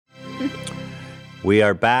We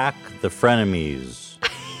are back, the frenemies.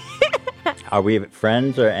 Are we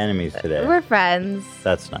friends or enemies today? We're friends.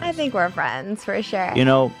 That's nice. I think we're friends for sure. You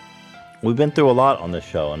know, we've been through a lot on this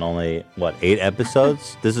show in only, 8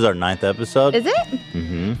 episodes? This is our 9th episode. Is it?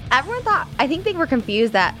 Mm-hmm. Everyone thought, I think they were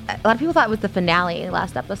confused that a lot of people thought it was the finale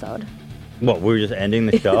last episode. What, we were just ending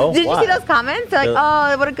the show? Did you see those comments? They're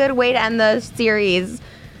like, oh, what a good way to end the series.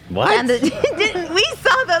 What? And we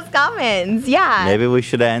saw those comments. Yeah. Maybe we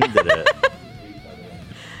should have ended it.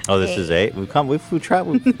 Oh, this is 8? We've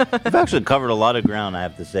actually covered a lot of ground, I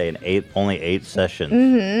have to say, in only 8 sessions.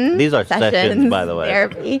 Mm-hmm. These are sessions, by the way.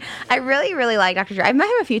 Therapy. I really, really like Dr. Drew. I've met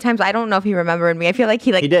him a few times. I don't know if he remembered me. I feel like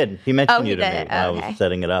he did. He mentioned you to me did. when I was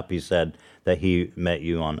setting it up. He said that he met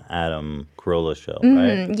you on Adam Carolla's show,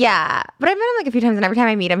 right? Yeah. But I've met him like a few times, and every time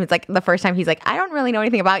I meet him, it's like the first time he's like, I don't really know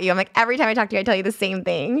anything about you. I'm like, every time I talk to you, I tell you the same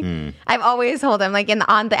thing. I've always told him, like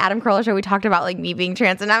on the Adam Carolla show, we talked about like me being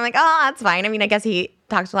trans, and I'm like, oh, that's fine. I mean, I guess he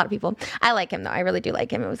talks to a lot of people. I like him though. I really do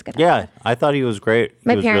like him. It was good. Yeah, I thought he was great.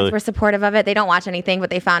 My parents were supportive of it. They don't watch anything, but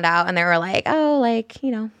they found out, and they were like, oh, like, you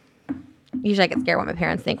know. Usually I get scared what my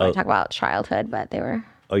parents think when I talk about childhood, but they were.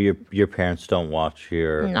 Oh, your parents don't watch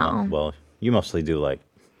your. No. Well, you mostly do like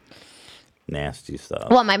nasty stuff.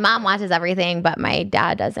 Well, my mom watches everything, but my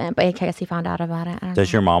dad doesn't. But I guess he found out about it.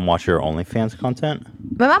 Does your mom watch your OnlyFans content?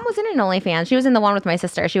 My mom was in an OnlyFans. She was in the one with my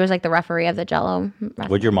sister. She was like the referee of the Jell-O.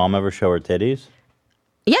 Would your mom ever show her titties?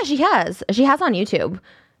 Yeah, she has. She has on YouTube.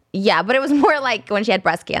 Yeah, but it was more like when she had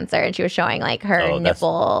breast cancer and she was showing like her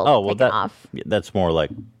nipple taken off. That's more like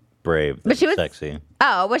brave. But she was sexy.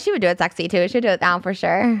 Oh, well, she would do it sexy too. She would do it now for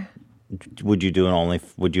sure. Would you do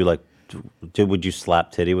would you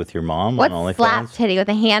slap titty with your mom What's on OnlyFans? Slap titty with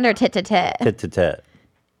a hand or tit to tit? Tit to tit.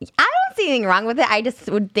 I don't see anything wrong with it. I just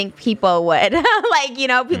would think people would. Like, you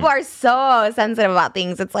know, people are so sensitive about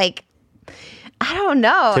things. It's like, I don't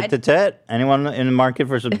know. Tit to tit? Anyone in the market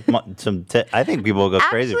for some tit? I think people will go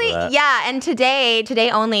crazy for that. Yeah, and today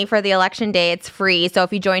only for the election day, it's free. So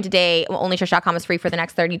if you join today, onlyshush.com is free for the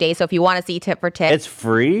next 30 days. So if you want to see tit for tit, it's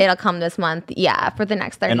free? It'll come this month. Yeah, for the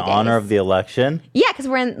next 30 days. In honor of the election? Yeah, because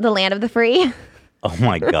we're in the land of the free. Oh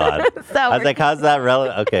my God. I was like, how's that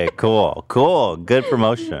relevant? Okay, cool. Good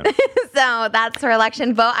promotion. So that's for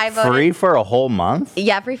election vote. I voted. Free for a whole month?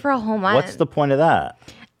 Yeah, free for a whole month. What's the point of that?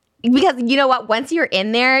 Because you know what? Once you're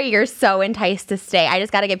in there, you're so enticed to stay. I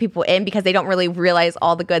just got to get people in because they don't really realize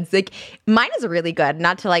all the goods. Like mine is really good,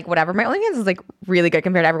 not to like whatever. My OnlyFans is like really good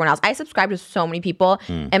compared to everyone else. I subscribe to so many people,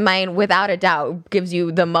 and mine, without a doubt, gives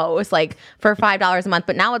you the most. Like for $5 a month,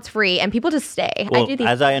 but now it's free, and people just stay. Well,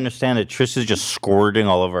 as I understand it, Trish is just squirting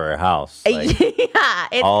all over her house, like, yeah,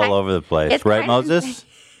 it's all over the place, right, Moses?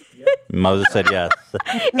 Moses said yes.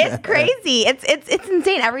 It's crazy. It's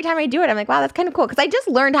insane. Every time I do it, I'm like, wow, that's kind of cool. Because I just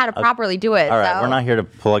learned how to properly do it. All right, we're not here to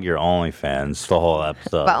plug your OnlyFans the whole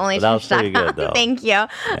episode. But only that was pretty good, though. Thank you.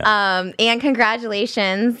 Yeah. And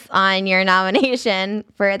congratulations on your nomination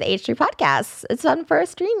for the H3 podcast. It's on for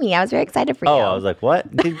Streamy. I was very excited for you. Oh, I was like,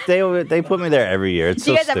 what? They put me there every year. It's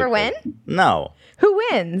Do you guys stupid. ever win? No. Who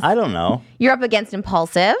wins? I don't know. You're up against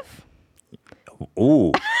Impulsive.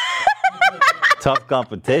 Ooh. Tough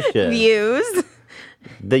competition. Views.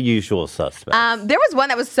 The usual suspects. There was one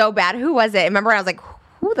that was so bad. Who was it? Remember, I was like,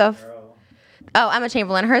 who the... Oh, Emma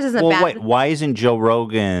Chamberlain. Hers isn't bad. Wait, why isn't Joe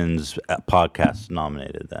Rogan's podcast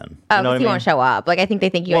nominated then? Oh, because he won't show up. Like, I think they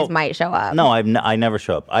think you guys might show up. No, I never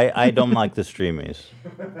show up. I don't like the streamies.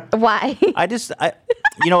 Why?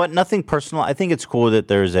 You know what? Nothing personal. I think it's cool that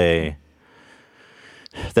there's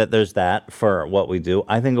that for what we do.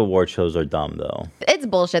 I think award shows are dumb, though. It's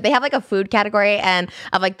bullshit. They have like a food category and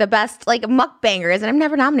of like the best like mukbangers, and I'm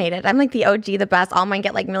never nominated. I'm like the OG, the best. All mine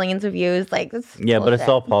get like millions of views. Like, it's bullshit. But it's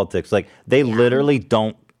all politics. Like they literally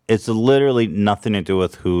don't. It's literally nothing to do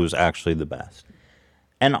with who's actually the best.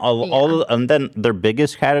 And and then their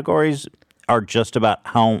biggest categories are just about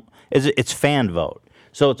how it's fan vote.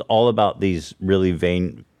 So it's all about these really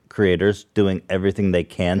vain creators doing everything they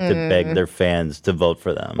can to beg their fans to vote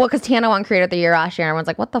for them. Well, because Tana won Creator of the Year last year, and everyone's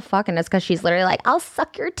like, what the fuck? And it's because she's literally like, I'll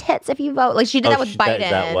suck your tits if you vote. Like, she did that with Biden. Is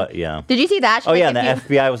that what? Yeah. Did you see that? And the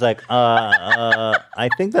FBI was like, I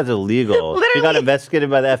think that's illegal. Literally. She got investigated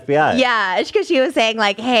by the FBI. Yeah, because she was saying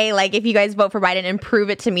like, hey, like, if you guys vote for Biden and prove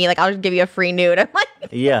it to me, like, I'll just give you a free nude. I'm like,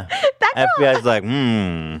 yeah. FBI's like,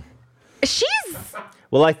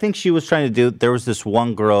 Well, I think she was trying to do, there was this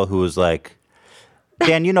one girl who was like,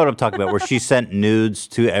 Dan, you know what I'm talking about, where she sent nudes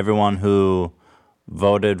to everyone who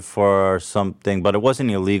voted for something, but it wasn't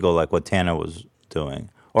illegal like what Tana was doing.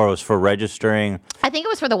 Or it was for registering. I think it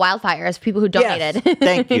was for the wildfires, people who donated. Yes,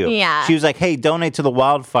 thank you. Yeah. She was like, hey, donate to the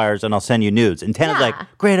wildfires and I'll send you nudes. And Tana's like,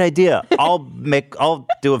 great idea. I'll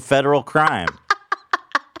do a federal crime.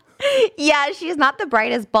 Yeah, she's not the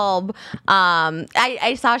brightest bulb.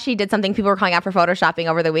 I saw she did something. People were calling out for photoshopping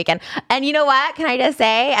over the weekend. And you know what? Can I just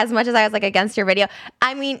say, as much as I was like against your video,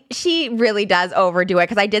 I mean, she really does overdo it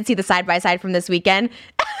because I did see the side by side from this weekend.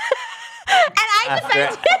 And I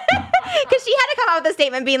defended because she had to come out with a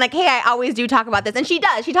statement being like, hey, I always do talk about this. And she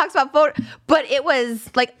does. She talks about photo, but it was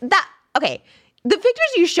like that. Okay. The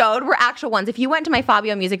pictures you showed were actual ones. If you went to my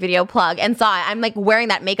Fabio music video plug and saw it, I'm like wearing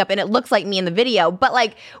that makeup and it looks like me in the video. But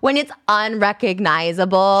like when it's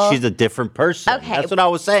unrecognizable. She's a different person. Okay. That's what I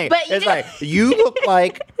was saying. But it's like, you look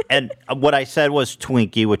like, and what I said was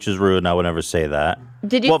Twinkie, which is rude, and I would never say that.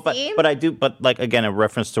 Did you see? But I do, but like, again, in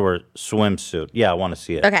reference to her swimsuit. Yeah, I want to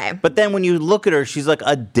see it. Okay. But then when you look at her, she's like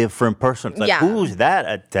a different person. It's like, who's that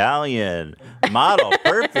Italian model?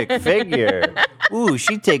 Perfect figure. Ooh,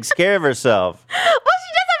 she takes care of herself.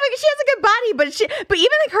 She has a good body, but even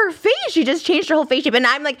like her face, she just changed her whole face shape. And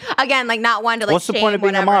I'm like, again, like not one to like. What's the point of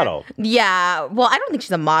being a model? Yeah, well, I don't think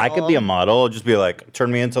she's a model. I could be a model. Just be like,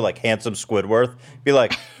 turn me into like handsome Squidward. Be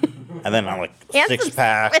like, and then I'm like six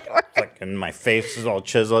pack, like, and my face is all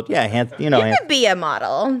chiseled. Yeah, you could be a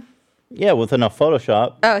model. Yeah, with enough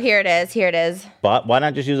Photoshop. Oh, here it is. Here it is. But why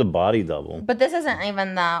not just use a body double? But this isn't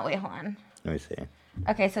even the. Wait, hold on. Let me see.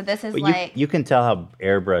 Okay, so this is But like you can tell how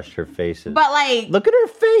airbrushed her face is. But like look at her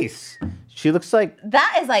face. She looks like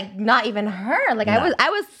that is like not even her. Like I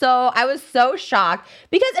was so shocked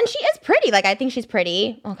because and she is pretty. Like I think she's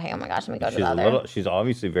pretty. Okay, oh my gosh, let me go to the other. She's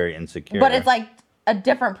obviously very insecure. But it's like a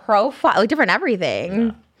different profile, like different everything.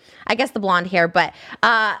 Yeah. I guess the blonde hair, but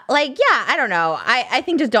like yeah, I don't know. I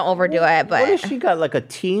think just don't overdo it. But what has she got? Like a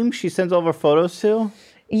team she sends over photos to?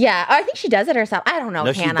 Yeah, I think she does it herself. I don't know,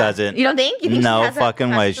 No, Hannah. she doesn't. You don't think? You think no she has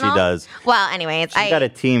fucking way she does. Well, anyways. She's got a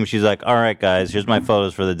team. She's like, all right, guys, here's my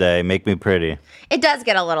photos for the day. Make me pretty. It does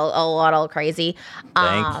get a little crazy.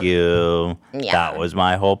 Thank you. Yeah. That was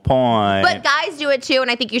my whole point. But guys do it too, and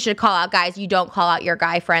I think you should call out guys. You don't call out your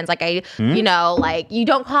guy friends. Like you know, like you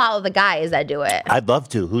don't call out the guys that do it. I'd love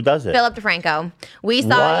to. Who does it? Philip DeFranco. We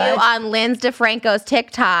saw you on Linz DeFranco's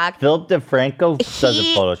TikTok. Philip DeFranco doesn't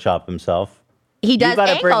Photoshop himself. He does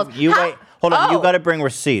angles. Wait, hold on. You got to bring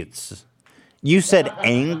receipts. You said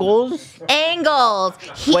angles? Angles.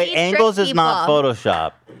 Wait, angles is not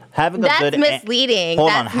Photoshop. Having That's misleading.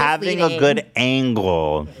 Hold on. Having a good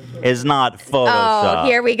angle is not Photoshop. Oh,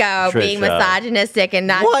 here we go. Trisha. Being misogynistic and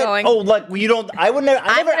not going. Oh, like you don't. I would never.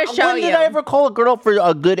 I'm going to show you. When did I ever call a girl for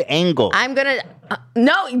a good angle? I'm going to.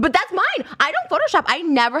 No, but that's mine. I don't Photoshop. I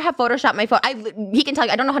never have Photoshopped my photo. He can tell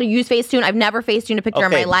you. I don't know how to use Facetune. I've never Facetuned a picture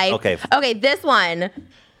in my life. Okay, this one.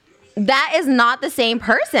 That is not the same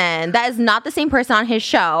person. That is not the same person on his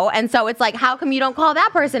show. And so it's like, how come you don't call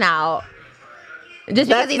that person out? Just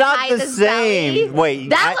because he's not the same. Belly? Wait,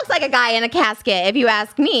 that looks like a guy in a casket. If you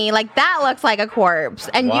ask me, like that looks like a corpse,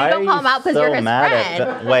 and you don't call him out because you're his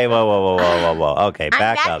friend. Wait, whoa. Okay,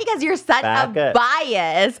 back up. I'm mad because you're such a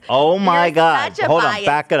bias. Oh my God! Hold on,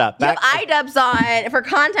 back it up. You have iDubbbz on for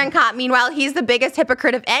Content Cop. Meanwhile, he's the biggest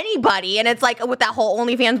hypocrite of anybody, and it's like with that whole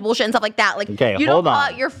OnlyFans bullshit and stuff like that. Like, you don't call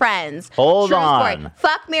out your friends. Hold on. Story.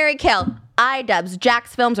 Fuck, marry, kill. iDubbbz,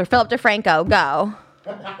 Jax Films, or Philip DeFranco. Go.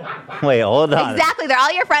 Wait, hold on. Exactly, they're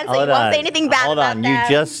all your friends, so you won't say anything bad about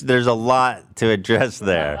them. There's a lot to address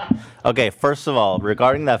there. Okay, first of all,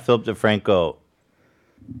 regarding that Philip DeFranco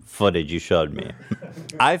footage you showed me,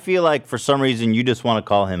 I feel like for some reason you just want to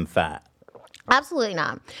call him fat. Absolutely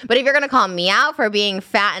not. But if you're going to call me out for being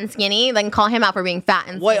fat and skinny, then call him out for being fat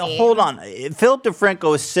and skinny. Wait, hold on. Philip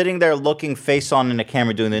DeFranco is sitting there looking face on in the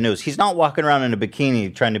camera doing the news. He's not walking around in a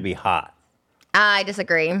bikini trying to be hot. I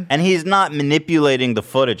disagree. And he's not manipulating the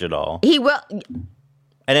footage at all. He will.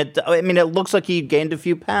 And it looks like he gained a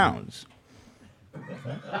few pounds.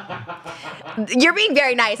 You're being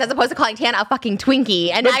very nice as opposed to calling Tana a fucking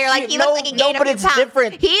Twinkie. And now you're like, he looks like he gained a few pounds.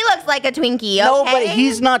 Different. He looks like a Twinkie, okay? No, but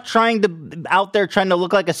he's not out there trying to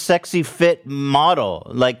look like a sexy fit model.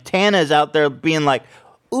 Like Tana's out there being like,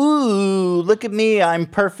 ooh, look at me, I'm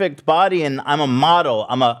perfect body, and I'm a model.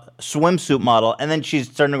 I'm a swimsuit model. And then she's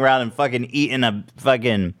turning around and fucking eating a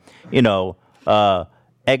fucking,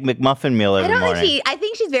 Egg McMuffin meal every morning. I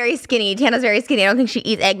think she's very skinny. Tana's very skinny. I don't think she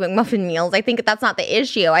eats Egg McMuffin meals. I think that's not the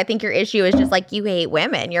issue. I think your issue is just like you hate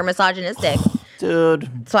women. You're misogynistic. Dude.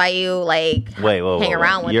 That's why you hang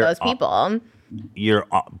around with those people. You're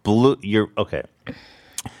okay.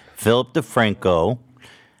 Philip DeFranco,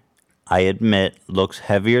 I admit, looks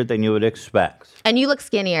heavier than you would expect. And you look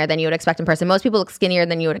skinnier than you would expect in person. Most people look skinnier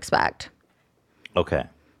than you would expect. Okay,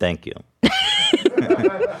 thank you.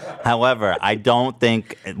 However, I don't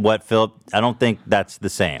think that's the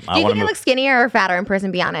same. Do you think he looks skinnier or fatter in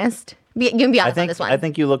person, be honest? You can be honest on this one. I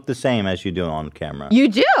think you look the same as you do on camera. You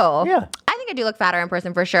do? Yeah. I think I do look fatter in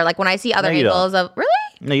person for sure. Like when I see other No, you angles of really.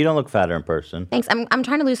 No, you don't look fatter in person. Thanks. I'm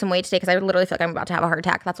trying to lose some weight today because I literally feel like I'm about to have a heart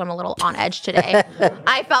attack. That's why I'm a little on edge today.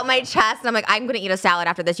 I felt my chest, and I'm like, I'm gonna eat a salad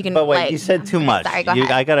after this. You can. But wait, you said too much. Sorry, go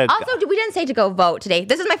ahead. I gotta. Also, we didn't say to go vote today.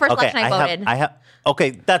 This is my first election I voted. I have.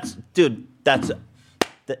 Okay, that's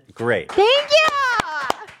great. Thank you.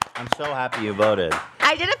 I'm so happy you voted.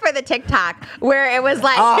 I did it for the TikTok where it was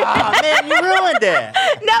like. Oh man, you ruined it.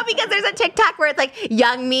 No, because there's a TikTok where it's like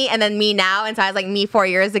young me and then me now, and so I was like me 4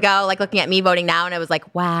 years ago, like looking at me voting now, and it was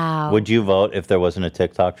like, wow. Would you vote if there wasn't a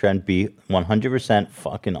TikTok trend? Be 100%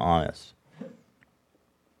 fucking honest.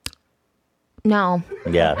 No.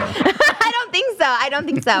 Yeah. I don't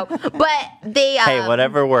think so. But they. Hey,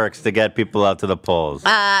 whatever works to get people out to the polls.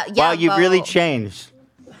 Yeah, wow, you've really changed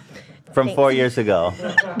from 4 years ago.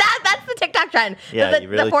 That's the TikTok trend. Yeah, the, you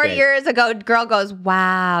really the 4 changed. years ago, girl goes,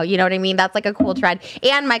 wow. You know what I mean? That's like a cool trend.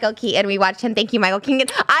 And Michael Keaton, we watched him. Thank you, Michael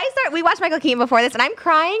Keaton. We watched Michael Keaton before this, and I'm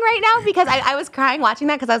crying right now because I was crying watching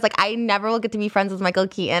that because I was like, I never will get to be friends with Michael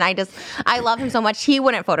Keaton. I love him so much. He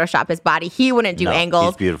wouldn't Photoshop his body. He wouldn't do angles.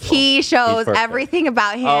 He's beautiful. He shows everything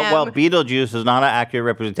about him. Oh, well, Beetlejuice is not an accurate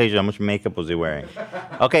representation. How much makeup was he wearing?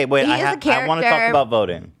 Okay, wait, He is a I want to talk character. about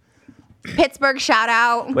voting. Pittsburgh shout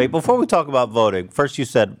out. Wait, before we talk about voting, first you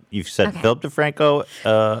said Philip DeFranco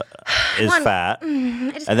is fat,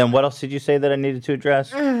 and then what else did you say that I needed to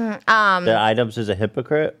address? That Idubbbz is a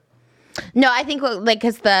hypocrite. No, I think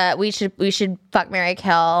because we should fuck, marry,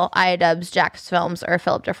 kill Idubbbz, Jack's Films, or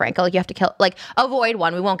Philip DeFranco. Like you have to kill, avoid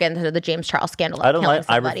one. We won't get into the James Charles scandal. I don't like.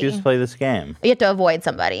 I Somebody. refuse to play this game. You have to avoid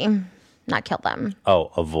somebody, not kill them.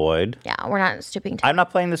 Oh, avoid. Yeah, we're not stooping to. I'm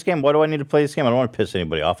not playing this game. Why do I need to play this game? I don't want to piss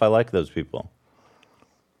anybody off. I like those people.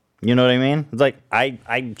 You know what I mean? It's like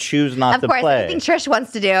I choose not to play. Of course, anything Trish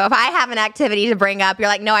wants to do. If I have an activity to bring up, you're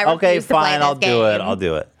like, no, I refuse to play this I'll game. do it. I'll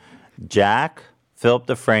do it. Jack, Philip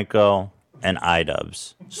DeFranco, and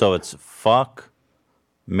Idubbbz. So it's fuck,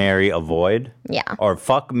 marry, avoid. Yeah. Or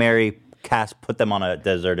fuck, marry, put them on a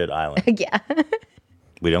deserted island. Yeah.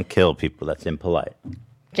 We don't kill people. That's impolite.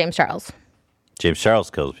 James Charles. James Charles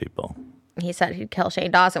kills people. He said he'd kill Shane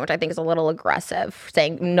Dawson, which I think is a little aggressive,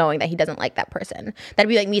 knowing that he doesn't like that person. That'd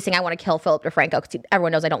be like me saying I want to kill Philip DeFranco because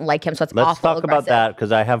everyone knows I don't like him, so it's Let's awful talk about aggressive. that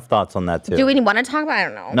because I have thoughts on that too. Do we want to talk about it? I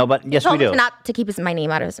don't know. No, but yes, we do. Not to keep my name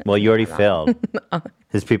out of his. Well, you already failed.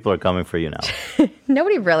 His people are coming for you now.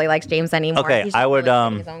 Nobody really likes James anymore. Okay, He's I would,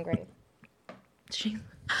 in his own grave.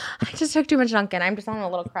 I just took too much Dunkin'. I'm just on a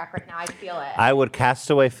little crack right now. I feel it. I would cast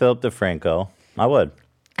away Philip DeFranco. I would.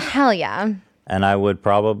 Hell yeah. And I would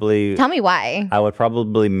probably... Tell me why. I would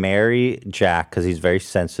probably marry Jack because he's very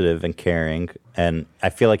sensitive and caring. And I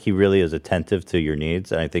feel like he really is attentive to your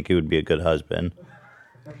needs. And I think he would be a good husband.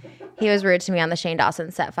 He was rude to me on the Shane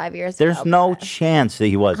Dawson set 5 years There's ago. no chance that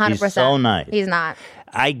he was. 100%. He's so nice. He's not.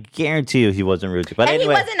 I guarantee you he wasn't rude to you. But And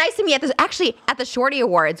anyway, he wasn't nice to me at the Shorty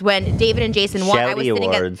Awards when David and Jason won. I was Shouty sitting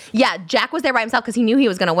Awards. Yeah, Jack was there by himself because he knew he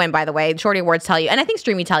was going to win, by the way. Shorty Awards tell you, and I think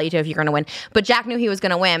Streamy tell you too if you're going to win. But Jack knew he was going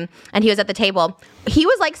to win, and he was at the table. He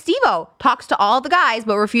was like Steve-O, talks to all the guys,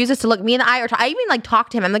 but refuses to look me in the eye. I even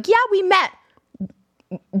talked to him. I'm like, yeah, we met.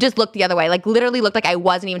 Just looked the other way. Literally looked like I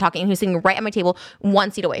wasn't even talking. He was sitting right at my table,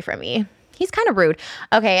 one seat away from me. He's kind of rude.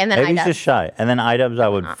 Okay, and then maybe he's Idubbbz. just shy. And then Idubbbz I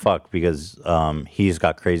would fuck because he's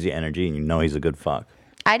got crazy energy and you know he's a good fuck.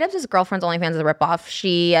 Idubbbz' girlfriend's OnlyFans is a ripoff.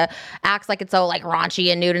 She acts like it's so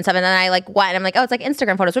raunchy and nude and stuff. And then I what? And I'm like, oh, it's like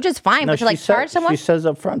Instagram photos, which is fine. No, but to charge someone. She says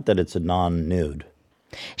up front that it's a non-nude.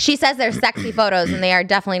 She says they're sexy photos, and they are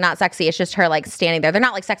definitely not sexy. It's just her standing there. They're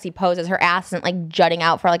not sexy poses. Her ass isn't jutting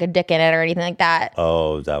out for a dick in it or anything like that.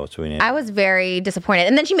 Oh, is that what we need? I was very disappointed.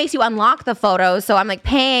 And then she makes you unlock the photos, so I'm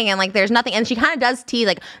paying, and there's nothing. And she kind of does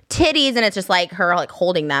tease titties, and it's just her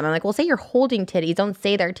holding them. I'm like, well, say you're holding titties. Don't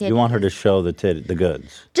say they're titties. You want her to show the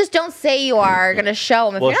goods. Just don't say you are gonna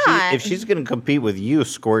show them if you're not. If she's gonna compete with you,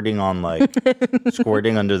 squirting on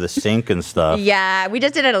squirting under the sink and stuff. Yeah, we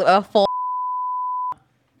just did a full.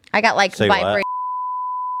 I got Say vibrate.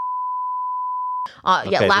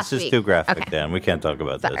 Okay, last this is week. too graphic, Okay. Dan. We can't talk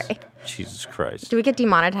about Sorry. this. Jesus Christ. Do we get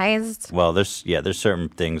demonetized? Well, there's certain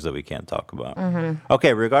things that we can't talk about. Mm-hmm.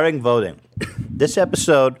 Okay, regarding voting, this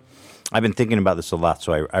episode, I've been thinking about this a lot,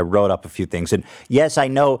 so I wrote up a few things. And yes, I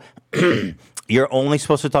know you're only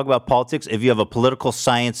supposed to talk about politics if you have a political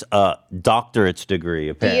science doctorate's degree,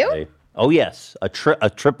 apparently. you? Oh, yes, a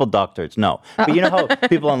triple doctorate. No. But you know how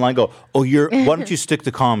people online go, oh, why don't you stick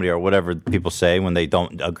to comedy or whatever people say when they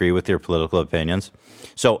don't agree with your political opinions?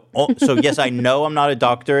 So yes, I know I'm not a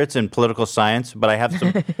doctorate in political science, but I have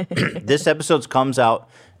some. This episode comes out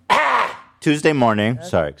Tuesday morning.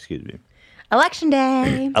 Sorry, excuse me. Election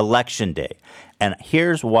day. Election day. And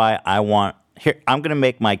here's why I'm going to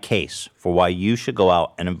make my case for why you should go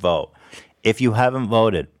out and vote. If you haven't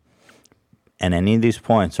voted and any of these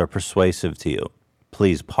points are persuasive to you,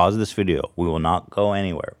 please pause this video. We will not go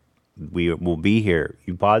anywhere. We will be here.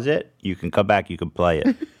 You pause it, you can come back, you can play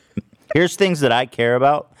it. Here's things that I care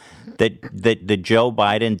about that the Joe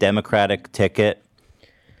Biden Democratic ticket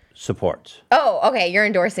supports. Oh, okay. You're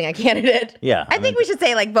endorsing a candidate. Yeah. I think we should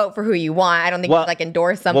say like vote for who you want. I don't think we should like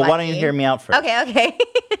endorse somebody. Well, why don't you hear me out first? Okay.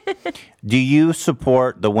 Do you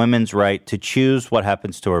support the woman's right to choose what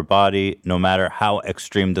happens to her body, no matter how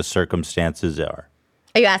extreme the circumstances are?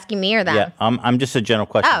 Are you asking me or them? Yeah, I'm just a general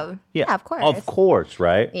question. Oh, yeah, of course. Of course,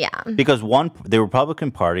 right? Yeah. Because the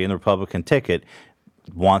Republican Party and the Republican ticket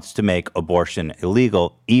wants to make abortion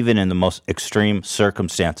illegal, even in the most extreme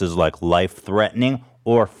circumstances like life-threatening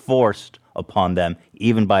or forced upon them,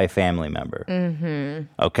 even by a family member.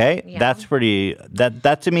 Mm-hmm. Okay? Yeah. That's pretty,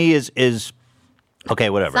 that to me is okay,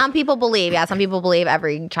 whatever. Some people believe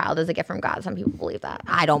every child is a gift from God. Some people believe that.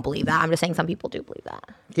 I don't believe that. I'm just saying some people do believe that.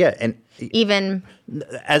 Yeah, and even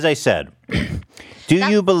as I said, do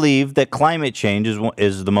you believe that climate change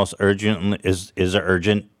is the most urgent is an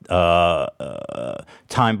urgent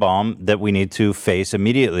time bomb that we need to face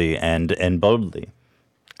immediately and boldly?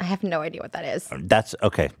 I have no idea what that is. That's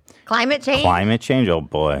okay. Climate change? Climate change? Oh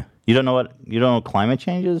boy. You don't know what climate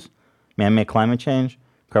change is? Man-made climate change?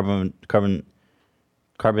 Carbon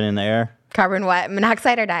in the air? Carbon what?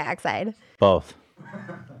 Monoxide or dioxide? Both.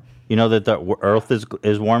 You know that the Earth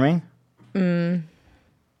is warming? I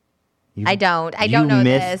don't know You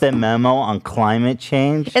this. missed the memo on climate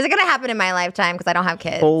change? Is it going to happen in my lifetime because I don't have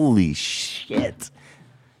kids? Holy shit.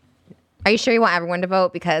 Are you sure you want everyone to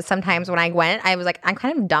vote? Because sometimes when I went, I was like, I'm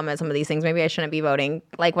kind of dumb at some of these things. Maybe I shouldn't be voting.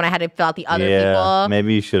 Like when I had to fill out the other people.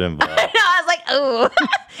 Maybe you shouldn't vote. No, I was like, ooh.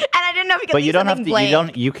 And I didn't know if you could But leave you don't have to.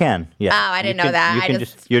 blank. You can. Yeah. Oh, I didn't know that.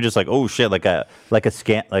 You're just like, oh shit, like a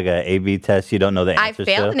A/B test. You don't know the I answers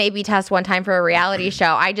failed to. an A/B test one time for a reality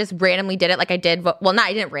show. I just randomly did it. Like I did. Well,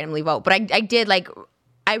 I didn't randomly vote, but I did like.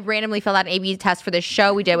 I randomly filled out an A/B test for this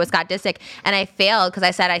show we did with Scott Disick, and I failed because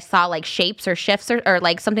I said I saw like shapes or shifts or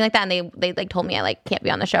like something like that, and they like told me I like can't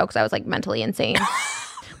be on the show because I was like mentally insane.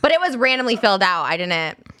 But it was randomly filled out. I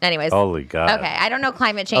didn't. Anyways. Holy God. Okay, I don't know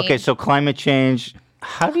climate change. Okay, so climate change.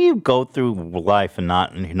 How do you go through life and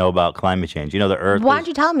not know about climate change? You know, the Earth. Why don't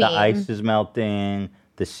you tell me? The ice is melting.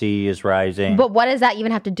 The sea is rising. But what does that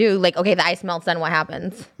even have to do? Like, okay, the ice melts, then what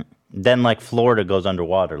happens? Then, like, Florida goes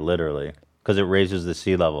underwater, literally, because it raises the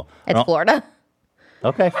sea level. It's Florida.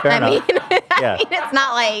 Okay, fair enough. Yeah. It's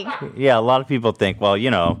not like. Yeah, a lot of people think, well, you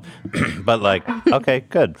know, but like, okay,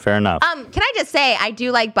 good, fair enough. Can I just say I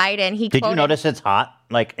do like Biden? Did you notice it's hot,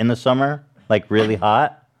 like in the summer, like really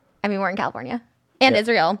hot? I mean, we're in California and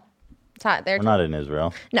Israel. It's hot there. We're not in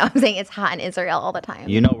Israel. No, I'm saying it's hot in Israel all the time.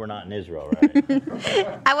 You know we're not in Israel, right?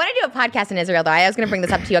 I want to do a podcast in Israel, though. I was going to bring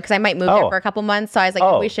this up to you because I might move there for a couple months. So I was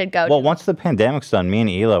like, we should go. Well, once the pandemic's done, me and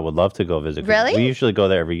Ela would love to go visit. Really? We usually go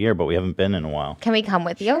there every year, but we haven't been in a while. Can we come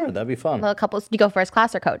with you? Sure, that'd be fun. Little couples. You go first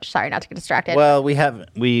class or coach? Sorry, not to get distracted. Well,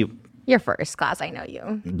 You're first class. I know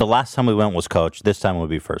you. the last time we went was coach. This time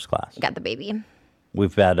would be first class. You got the baby.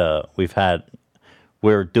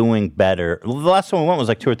 We're doing better. The last time we went was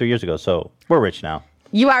like 2 or 3 years ago, so we're rich now.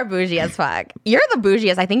 You are bougie as fuck. You're the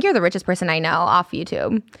bougiest. I think you're the richest person I know off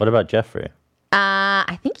YouTube. What about Jeffrey?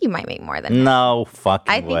 I think you might make more than No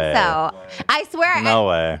fucking I think way. so. I swear. No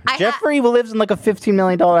way. Jeffrey lives in like a $15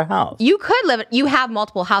 million house. You could live. You have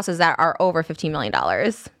multiple houses that are over $15 million.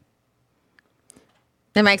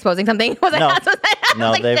 Am I exposing something? Was I not supposed to say that?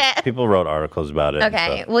 No, Like, shit. people wrote articles about it. and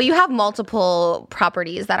Okay. stuff. Well, you have multiple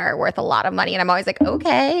properties that are worth a lot of money, and I'm always like,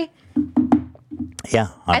 okay. Yeah,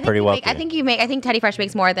 I'm pretty wealthy. I think Teddy Fresh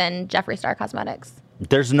makes more than Jeffree Star Cosmetics.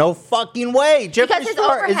 There's no fucking way. Because his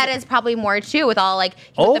overhead is probably more too, with all like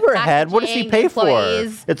with the overhead. What does he packaging, pay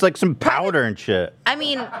employees. for? It's like some powder and shit. I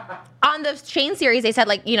mean, on the Shane series, they said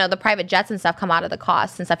like the private jets and stuff come out of the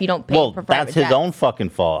costs and stuff. You don't pay for private that's jets. his own fucking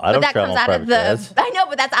fault. I don't travel on private jets. I know,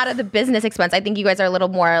 but that's out of the business expense. I think you guys are a little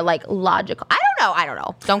more like logical. I don't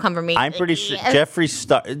know. Don't come for me. I'm pretty sure Jeffree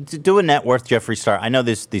Star. Do a net worth Jeffree Star. I know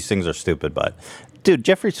these things are stupid, but dude,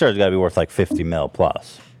 Jeffree Star's got to be worth like 50 mil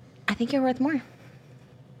plus. I think you're worth more.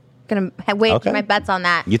 Gonna wager my bets on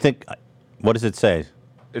that. You think? What does it say?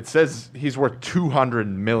 It says he's worth 200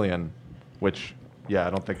 million, which I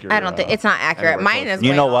don't think you're. I don't think it's not accurate. anywhere Mine close. is.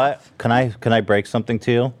 You way know off. what? Can I break something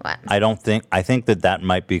to you? What? I think that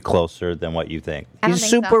might be closer than what you think. I don't He's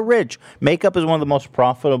think super so. rich. Makeup is one of the most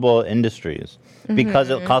profitable industries because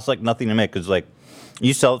it costs like nothing to make. Because like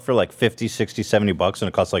you sell it for like 50, 60, $70 and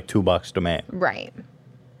it costs like $2 to make. Right.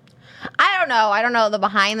 I don't know. I don't know the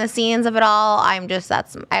behind the scenes of it all. I'm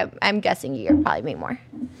guessing you're probably make more.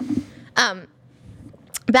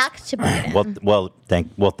 Back to Biden.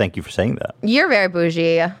 Thank you for saying that. You're very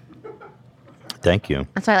bougie. Thank you.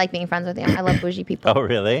 That's why I like being friends with you. I love bougie people. Oh,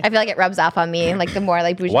 really? I feel like it rubs off on me. Like the more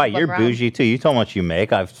like bougie. Why? people You're I'm around. bougie too. You told me what you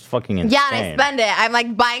make. I'm fucking insane. Yeah, and I spend it. I'm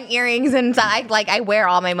like buying earrings and stuff. I wear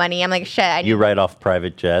all my money. I'm like shit. You write off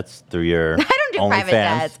private jets through your. I don't do private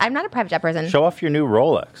OnlyFans. jets. I'm not a private jet person. Show off your new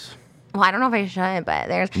Rolex. Well, I don't know if I should, but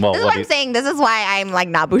this is Well, what I'm saying. This is why I'm like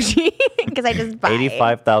not bougie because I just buy.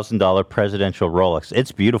 $85,000 presidential Rolex.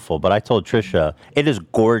 It's beautiful, but I told Trisha it is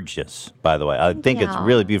gorgeous. By the way, I think it's you.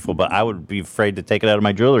 really beautiful, but I would be afraid to take it out of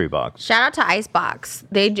my jewelry box. Shout out to Icebox.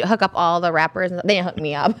 They hook up all the rappers. They didn't hook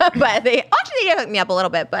me up, but they did hook me up a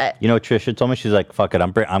little bit. But You know, Trisha told me, she's like, "Fuck it,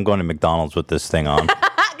 I'm going to McDonald's with this thing on."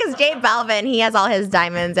 because J Balvin, he has all his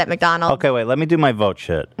diamonds at McDonald's. Okay, wait, let me do my vote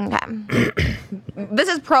shit. Okay. This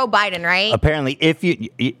is pro Biden, right? Apparently, if you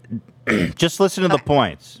just listen to the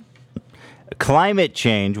points, climate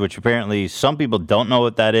change, which apparently some people don't know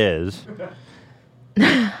what that is.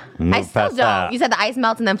 I still don't. You said the ice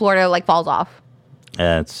melts and then Florida like falls off.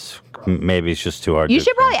 Maybe it's just too hard. You to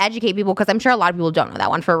should probably explain. educate people because I'm sure a lot of people don't know that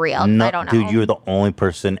one for real. No, I don't know. dude, you're the only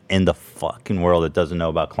person in the fucking world that doesn't know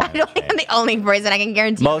about climate I don't change. think I'm the only person. I can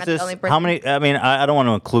guarantee I'm not Moses, the only person. how many? I mean, I don't want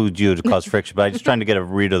to include you to cause friction, but I'm just trying to get a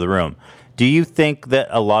read of the room. Do you think that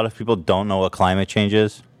a lot of people don't know what climate change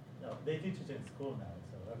is? No, they teach it in school now,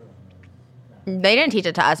 so everyone knows. They didn't teach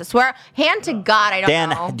it to us. I swear, hand to God, I don't Dan,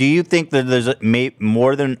 know. do you think that there's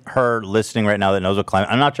more than her listening right now that knows what climate?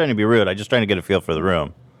 I'm not trying to be rude. I'm just trying to get a feel for the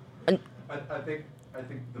room. I think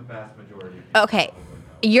the vast majority. Okay.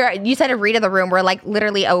 You said a read of the room. We're like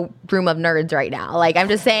literally a room of nerds right now. Like I'm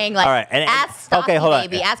just saying, like All right, ask Stocky okay, hold on.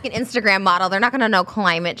 Baby, ask an Instagram model. They're not gonna know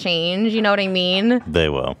climate change. You know what I mean? They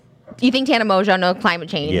will. You think Tana Mojo knows climate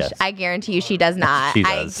change? Yes. I guarantee you she does not. She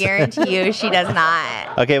does. I guarantee you she does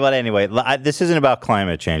not. Okay, but anyway, this isn't about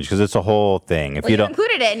climate change because it's a whole thing. If Well, you you don't,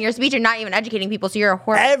 included it in your speech. You're not even educating people, so you're a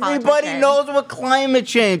horrible everybody politician. knows what climate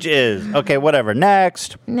change is. Okay, whatever.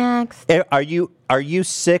 Next. Next. Are you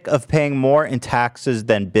sick of paying more in taxes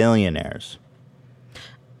than billionaires?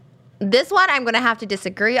 This one I'm going to have to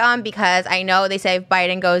disagree on because I know they say if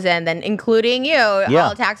Biden goes in, then including you,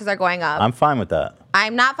 all taxes are going up. I'm fine with that.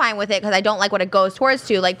 I'm not fine with it because I don't like what it goes towards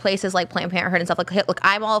to, like places like Planned Parenthood and stuff. Like, hey, look,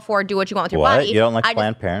 I'm all for do what you want with your What? body. You don't like I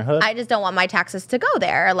Planned Parenthood? I just don't want my taxes to go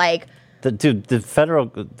there. Like, The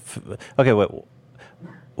federal. Okay,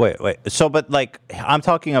 wait. So, but like, I'm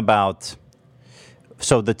talking about.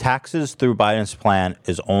 So the taxes through Biden's plan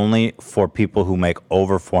is only for people who make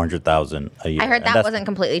over $400,000 a year. I heard And that that's- wasn't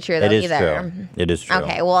completely true though It is either. true. It is true.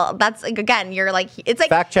 Okay, well, that's like, again, you're like, it's like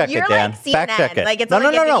Fact check you're it, Dan. like CNN. Fact check it. Like it's No, only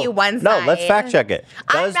no, giving no. you one No, side. let's fact check it.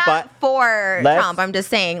 I'm not for let's- Trump. I'm just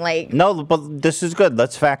saying, like, No, but this is good.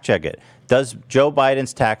 Let's fact check it. Does Joe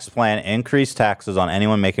Biden's tax plan increase taxes on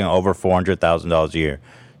anyone making over $400,000 a year?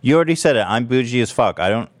 You already said it. I'm bougie as fuck.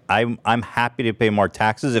 I'm happy to pay more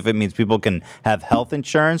taxes if it means people can have health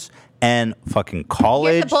insurance and fucking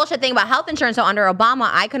college. here's the bullshit thing about health insurance. So under Obama,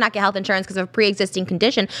 I could not get health insurance because of a pre-existing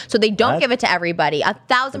condition. So they don't What? give it to everybody.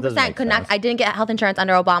 1,000% make could not. sense. I didn't get health insurance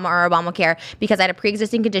under Obama or Obamacare because I had a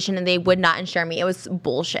pre-existing condition and they would not insure me. It was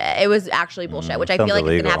bullshit. It was actually bullshit, which I feel sounds like is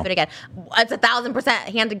illegal. gonna happen again. It's 1,000%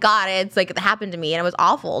 hand to God. It's like it happened to me and it was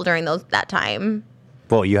awful during that time.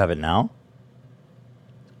 Well, you have it now?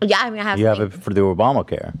 Yeah, I mean, I have. You have it for the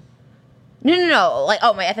Obamacare. No. Like,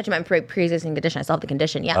 oh, I thought you meant pre-existing condition. I still have the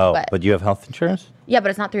condition. Yeah, Oh, but you have health insurance? yeah, but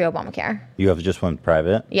it's not through Obamacare. You have just went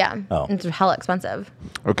private? Yeah, Oh. it's hella expensive.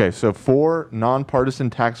 Okay, so 4 nonpartisan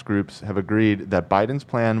tax groups have agreed that Biden's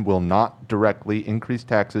plan will not directly increase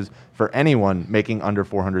taxes for anyone making under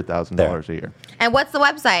 $400,000 a year. And what's the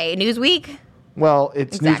website? Newsweek. Well,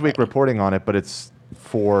 it's Exactly. Newsweek reporting on it, but it's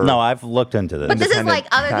for No, I've looked into this. But this is Independent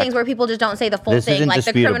like other tax- things where people just don't say the full This is thing, like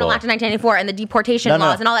the Criminal indisputable. Act of 1994 and the deportation No, no.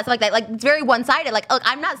 laws and all that stuff like that. Like it's very one-sided. Like, look,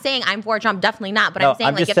 I'm not saying I'm for Trump, definitely not. But I'm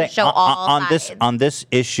saying like you have to show all on sides. on this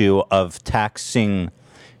issue of taxing,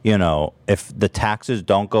 if the taxes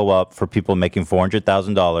don't go up for people making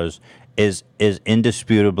 $400,000 is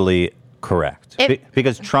indisputably correct.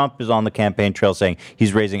 Because Trump is on the campaign trail saying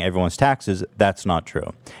he's raising everyone's taxes. That's not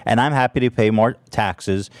true. And I'm happy to pay more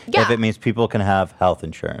taxes if Yeah. it means people can have health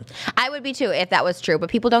insurance. I would be too if that was true. But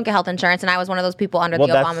people don't get health insurance, and I was one of those people under Well,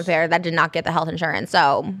 the that's- Obamacare that did not get the health insurance.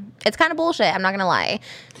 So it's kind of bullshit. I'm not gonna lie.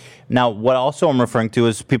 Now, what also I'm referring to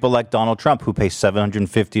is people like Donald Trump who pay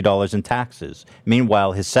 $750 in taxes.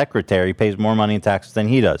 Meanwhile, his secretary pays more money in taxes than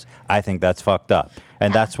he does. I think that's fucked up.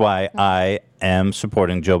 And that's why I am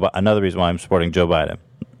supporting Joe Biden. Another reason why I'm supporting Joe Biden.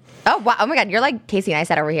 Oh wow! Oh my God! You're like Casey and I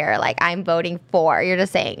said over here. Like I'm voting for. You're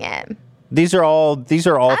just saying it. These are all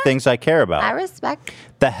things I care about. I respect.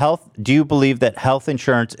 Do you believe that health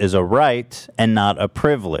insurance is a right and not a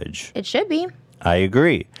privilege? It should be. I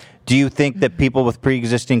agree. Do you think that people with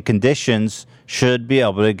pre-existing conditions should be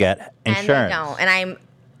able to get insurance? And they don't. And I'm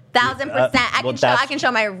 1,000%. I can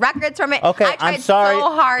show my records from it. Okay, I tried I'm sorry.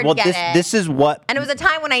 so hard to get it. This is what. And it was a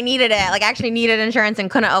time when I needed it. Like, I actually needed insurance and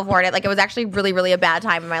couldn't afford it. Like, it was actually really, really a bad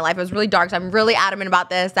time in my life. It was really dark. So I'm really adamant about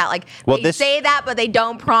this. That, like, they say that, but they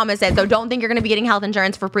don't promise it. So don't think you're going to be getting health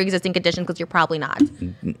insurance for pre-existing conditions because you're probably not.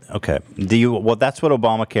 Okay. Well, that's what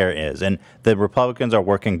Obamacare is. And the Republicans are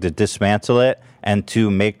working to dismantle it and to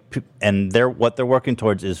make, and what they're working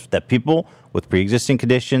towards is that people with pre-existing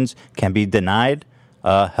conditions can be denied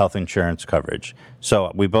health insurance coverage.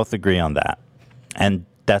 So we both agree on that. And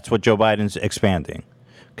that's what Joe Biden's expanding.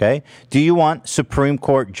 Okay? Do you want Supreme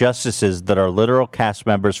Court justices that are literal cast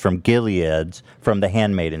members from Gilead's from The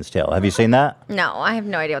Handmaid's Tale? Have you seen that? No, I have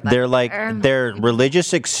no idea what that is. They're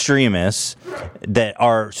religious extremists that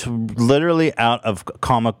are literally out of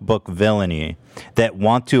comic book villainy that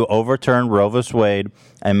want to overturn Roe v. Wade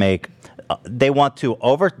and make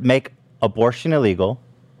abortion illegal,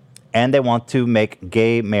 and they want to make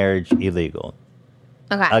gay marriage illegal.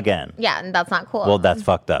 Okay. Again. Yeah, and that's not cool. Well, that's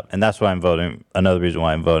fucked up. And that's why I'm voting. Another reason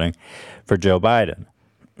why I'm voting for Joe Biden.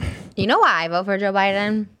 You know why I vote for Joe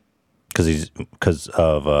Biden? Because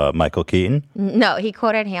of Michael Keaton? No, he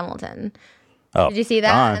quoted Hamilton. Oh, did you see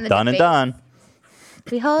that? Done and done.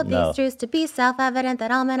 We hold these truths to be self-evident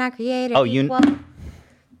that all men are created equal.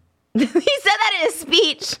 He said that in his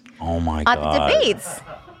speech. Oh, my God. God. At the debates.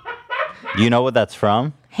 You know what that's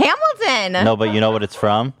from? Hamilton. No, but you know what it's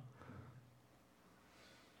from?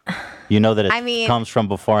 You know that it comes from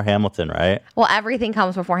before Hamilton, right? Well, everything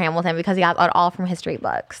comes before Hamilton because he got it all from history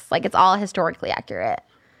books. Like, it's all historically accurate.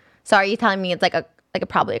 So are you telling me it's like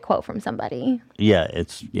probably a quote from somebody? Yeah,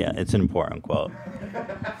 it's an important quote.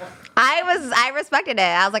 I respected it.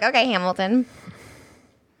 I was like, okay, Hamilton.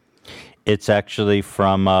 It's actually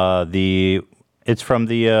from the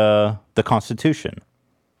Constitution.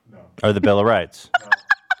 No. Or the Bill of Rights. No.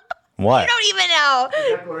 What? You don't even know.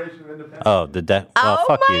 The Declaration of Independence. Oh,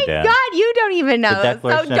 fuck you, Dan. God, you don't even know. So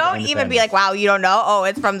of don't even be like, wow, you don't know. Oh,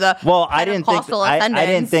 it's from the I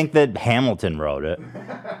didn't think that Hamilton wrote it.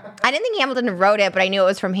 I didn't think Hamilton wrote it, but I knew it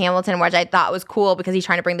was from Hamilton, which I thought was cool because he's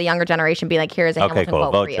trying to bring the younger generation, be like, here's a Hamilton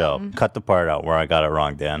quote Vote for you. Joe. Cut the part out where I got it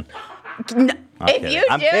wrong, Dan. No,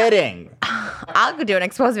 I'm kidding. I'll go do an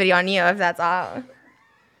exposed video on you if that's all.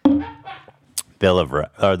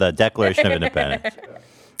 Or the Declaration of Independence.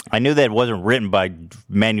 I knew that it wasn't written by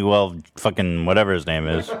Manuel fucking whatever his name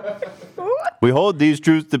is. We hold these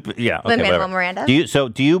truths to... Yeah, okay, Lin-Manuel Miranda.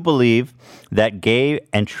 Do you believe that gay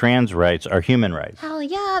and trans rights are human rights? Hell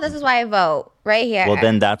yeah, this is why I vote. Right here. Well,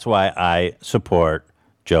 then that's why I support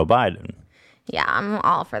Joe Biden. Yeah, I'm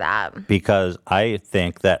all for that. Because I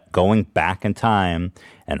think that going back in time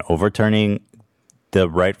and overturning the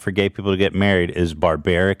right for gay people to get married is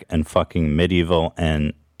barbaric and fucking medieval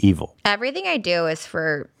and evil. Everything I do is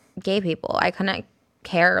for gay people. I couldn't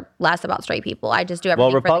care less about straight people. I just do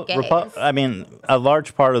everything for the gays. I mean, a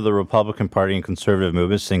large part of the Republican Party and conservative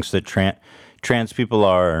movement thinks that trans people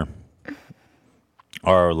are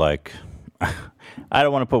like... I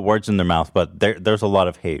don't want to put words in their mouth, but there's a lot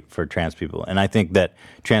of hate for trans people. And I think that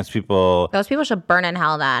trans people... Those people should burn in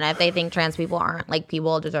hell then if they think trans people aren't like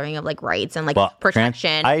people deserving of like rights and like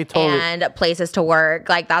protection and places to work.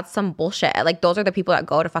 Like, that's some bullshit. Like, those are the people that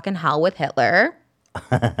go to fucking hell with Hitler.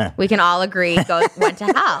 We can all agree went to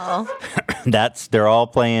hell. They're all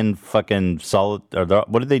playing fucking solid.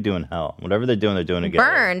 What do they do in hell? Whatever they're doing together.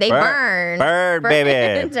 Burn, baby.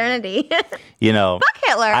 Eternity. You know, fuck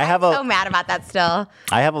Hitler. I'm so mad about that still.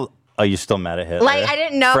 Are you still mad at Hitler? Like, I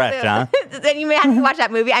didn't know. Fresh, huh? Then you had to watch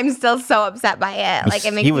that movie. I'm still so upset by it. Like,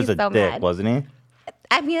 it makes me so mad. He was a dick, wasn't he?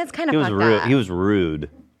 I mean, it's kind of fucked up. He was rude.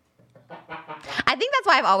 I think that's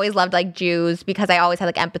why I've always loved like Jews, because I always had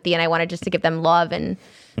like empathy and I wanted just to give them love. And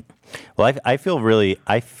well, I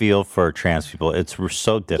feel for trans people. It's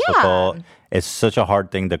so difficult. Yeah. It's such a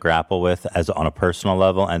hard thing to grapple with on a personal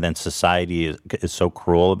level, and then society is so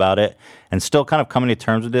cruel about it, and still kind of coming to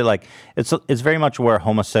terms with it. Like, it's very much where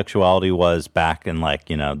homosexuality was back in, like,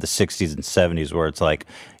 you know, the 60s and 70s, where it's like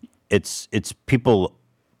it's people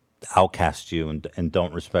outcast you and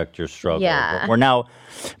don't respect your struggle. Yeah.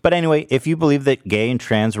 But anyway, if you believe that gay and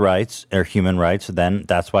trans rights are human rights, then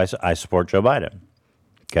that's why I support Joe Biden.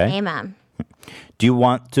 Okay? Amen. Do you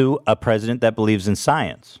want a president that believes in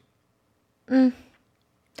science? I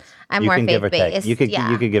I'm You more can give or take. faith-based. You could yeah.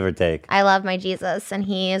 you could give or take. I love my Jesus, and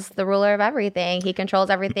he is the ruler of everything. He controls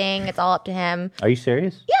everything. It's all up to him. Are you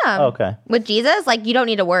serious? Yeah. Oh, okay. With Jesus, like, you don't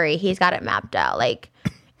need to worry. He's got it mapped out. Like,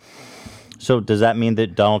 So does that mean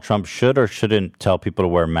that Donald Trump should or shouldn't tell people to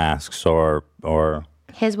wear masks or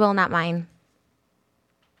his will, not mine.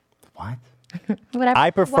 what? Whatever.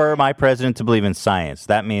 I prefer my president to believe in science.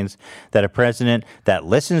 That means that a president that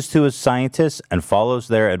listens to his scientists and follows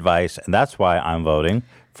their advice, and that's why I'm voting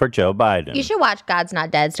for Joe Biden. You should watch God's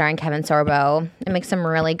Not Dead starring Kevin Sorbo. It makes some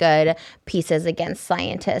really good pieces against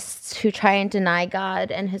scientists who try and deny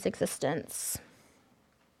God and his existence.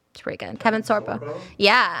 It's pretty good. Kevin Sorbo.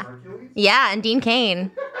 Yeah. Yeah, and Dean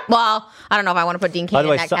Cain. Well, I don't know if I want to put Dean By Cain the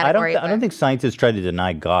way, in that so category. I don't think scientists try to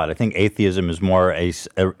deny God. I think atheism is more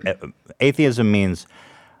atheism means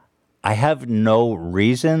I have no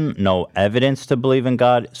reason, no evidence to believe in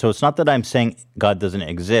God. So it's not that I'm saying God doesn't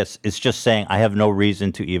exist. It's just saying I have no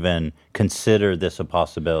reason to even consider this a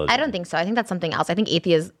possibility. I don't think so. I think that's something else. I think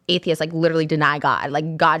atheists like literally deny God.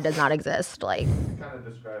 Like, God does not exist. Like, Kind of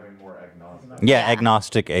describing more agnostic. Yeah, Yeah.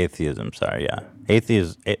 agnostic atheism. Sorry, yeah.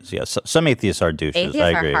 Atheists, yeah. Some atheists are douches. atheists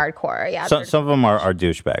I are agree. hardcore. Yeah. Some of them are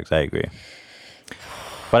douchebags. I agree.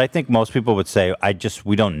 But I think most people would say,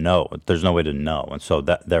 we don't know. There's no way to know. And so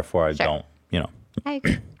therefore I Sure. don't, I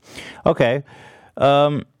agree. Okay.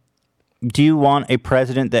 Do you want a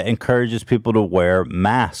president that encourages people to wear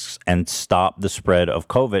masks and stop the spread of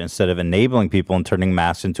COVID instead of enabling people and turning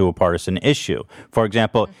masks into a partisan issue? For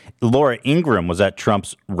example, Laura Ingraham was at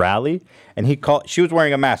Trump's rally, and she was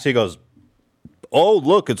wearing a mask. He goes, "Oh,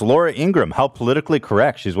 look, it's Laura Ingraham. How politically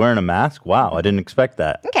correct. She's wearing a mask. Wow, I didn't expect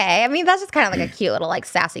that." Okay. I mean, that's just kind of like a cute little, like,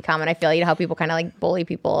 sassy comment. I feel, you know, how people kind of like bully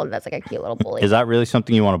people. That's like a cute little bully. Is that really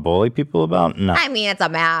something you want to bully people about? No. I mean, it's a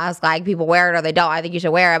mask. Like, people wear it or they don't. I think you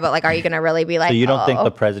should wear it. But, like, are you going to really be like, So you don't think oh.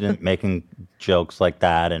 the president making jokes like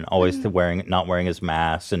that and always not wearing his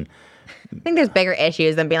mask and I think there's bigger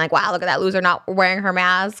issues than being like, wow, look at that loser not wearing her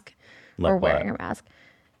mask Like or what? wearing her mask.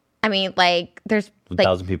 I mean, like, there's like,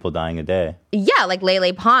 1,000 people dying a day. yeah, like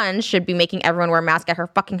Lele Pons should be making everyone wear a mask at her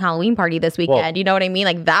fucking Halloween party this weekend. Well- You know what I mean?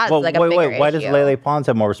 Like, that's Well, like a bigger issue. why does Lele Pons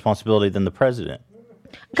have more responsibility than the president?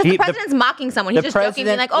 Because the president's mocking someone. He's just joking,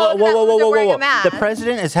 being like, oh, look at that loser wearing a mask. The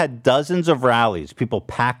president has had dozens of rallies, people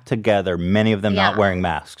packed together, many of them not Yeah. wearing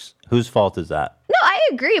masks. Whose fault is that? No, I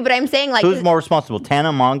agree, but I'm saying, like, Who's more responsible,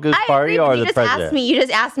 Tana Mongoose I party agree, but or you the just president? You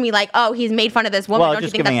just asked me, like, oh, he's made fun of this woman. Well, Don't you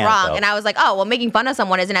just think give me that's an wrong? anecdote. And I was like, oh, well, making fun of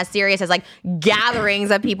someone isn't as serious as, like,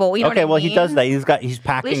 gatherings of people. You know Okay, what I well, mean? he does that. He's At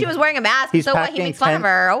packing. least she was wearing a mask. He's So what? He packing makes fun of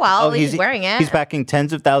her. Oh, well, at least she's wearing it. He's packing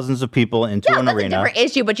tens of thousands of people into No, an that's arena. a different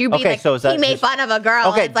issue, but you're being Okay, like, so is that he made just- fun of a girl.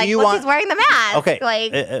 Okay, It's like, do you well, want- he's wearing the mask. Okay,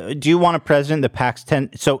 Like, do you want a president that packs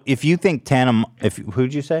 10? So if you think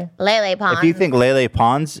who'd you say? Lele Pons. If you think Lele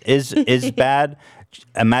Pons is bad,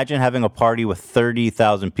 imagine having a party with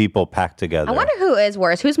 30,000 people packed together. I wonder who is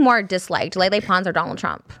worse. Who's more disliked, Lele Pons or Donald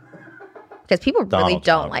Trump? Because people really Donald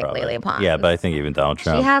don't Trump, like probably. Lele Pons. Yeah, but I think even Donald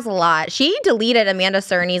Trump. She has a lot. She deleted Amanda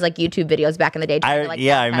Cerny's like YouTube videos back in the day. trying to, like, I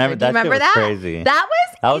backtrack remember her. Do you that shit remember was that? crazy. That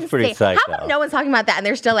was pretty insane. psycho. How come no one's talking about that and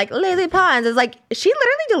they're still like Lele Pons? It's like she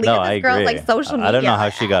literally deleted No, I this girl's agree. like social media. I don't know how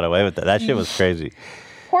she got away with that. That shit was crazy.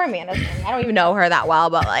 Poor Amanda Cerny. I don't even know her that well,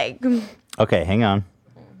 but like, Okay, hang on.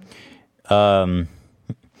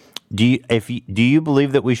 Do you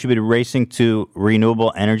believe that we should be racing to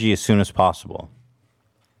renewable energy as soon as possible?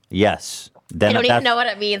 Yes. Then I don't even that's- know what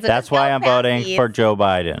it means. That's There's why no I'm voting pasties. for Joe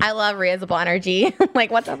Biden. I love renewable energy.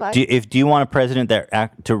 Like, what the fuck? Do you want a president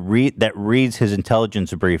that reads his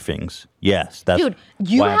intelligence briefings? Yes, that's Dude,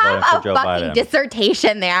 you why I'm have voting for a Joe fucking Biden.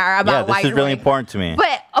 dissertation there about Yeah, why this is you're really voting. important to me.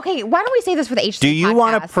 But okay, why don't we say this for the HC Do you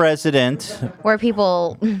want a podcast, president? where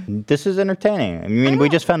people? This is entertaining. I mean, we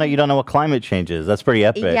just found out you don't know what climate change is. That's pretty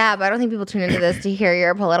epic. Yeah, but I don't think people tune into this to hear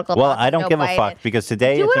your political. Well, thoughts I on don't Joe give Biden. a fuck because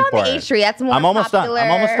today Do it's it on important. the H3. That's more I'm almost popular. done.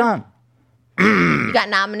 I'm almost done. You got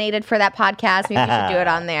nominated for that podcast. Maybe you should do it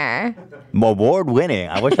on there. Award winning.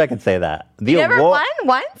 I wish I could say that. The You never award- won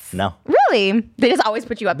once? No. Really? They just always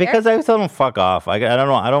put you up Because there? I tell them fuck off. I don't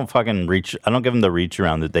know. I don't fucking reach. I don't give them the reach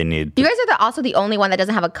around that they need. You guys are also the only one that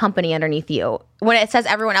doesn't have a company underneath you. When it says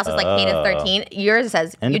everyone else is like Cadence 13, yours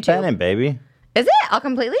says Independent, YouTube. baby. Is it? All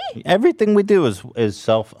completely? Everything we do is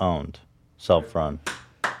self-owned, self-run.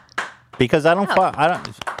 Because I don't fuck. I don't.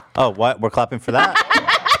 Oh, what? We're clapping for that.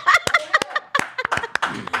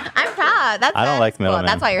 I'm proud. That's I don't like cool. middlemen.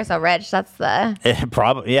 That's why you're so rich. That's the...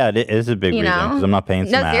 Probably. Yeah, it is a big You reason know? because I'm not paying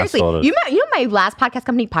some No, seriously. asshole. You know my last podcast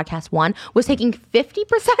company, Podcast One, was taking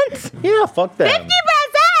 50%? Yeah, fuck them.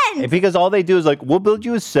 50%! Because all they do is like, we'll build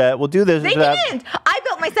you a set, we'll do this. They that. didn't. I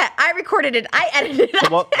built my set. I recorded it. I edited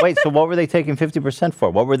it. So what were they taking 50% for?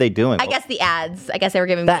 What were they doing? I guess the ads. I guess they were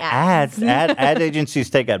giving the me ads. ad agencies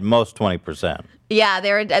take at most 20%. Yeah,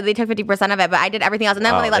 they took 50% of it, but I did everything else. And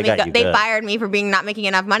then when they let me go, they fired me for not making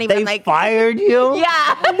enough money. But They fired you?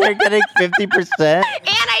 Yeah. They're getting 50%? And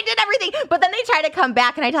I did everything. But then they try to come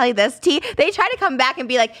back, and I tell you this, T, they try to come back and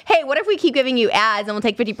be like, hey, what if we keep giving you ads and we'll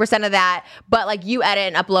take 50% of that, but like you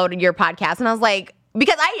edit and upload your podcast? And I was like,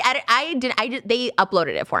 because they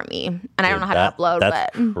uploaded it for me, and I don't know how to upload.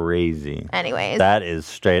 That's but crazy. anyways, That is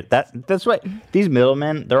straight. That's what these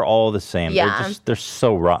middlemen, they're all the same. Yeah. They're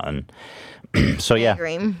so rotten. So yeah. I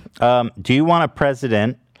agree. Do you want a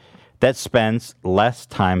president that spends less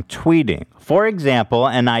time tweeting? For example,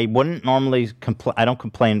 and I wouldn't normally I don't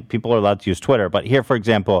complain, people are allowed to use Twitter, but here, for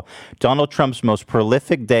example, Donald Trump's most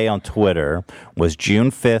prolific day on Twitter was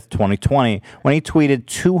June 5th, 2020, when he tweeted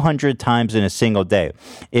 200 times in a single day.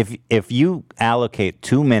 If you allocate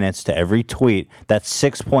 2 minutes to every tweet, that's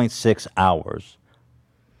 6.6 hours.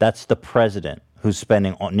 That's the president who's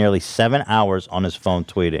spending nearly 7 hours on his phone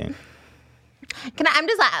tweeting. I'm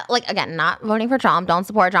just like, again, not voting for Trump, don't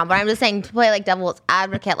support Trump, but I'm just saying, to play like devil's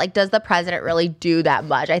advocate, like, does the president really do that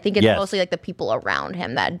much? I think it's mostly like the people around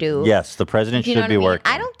him that do. Yes, the president should be working.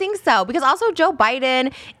 I don't think so, because also Joe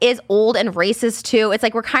Biden is old and racist too. It's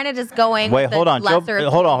like we're kind of just going. Wait, hold on.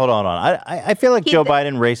 Hold on. I feel like Joe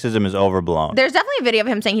Biden racism is overblown. There's definitely a video of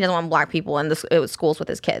him saying he doesn't want black people in the schools with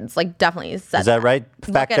his kids. Like, definitely said. Is that right?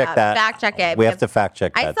 Fact check that. Fact check it. We have to fact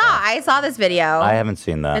check that. I saw this video. I haven't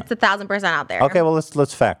seen that. It's 1,000% out there. Okay, well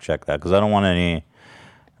let's fact check that, because I don't want any,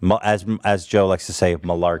 as Joe likes to say,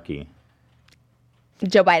 malarkey.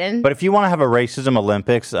 Joe Biden. But if you want to have a racism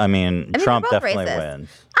Olympics, I mean Trump definitely wins.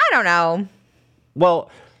 I don't know.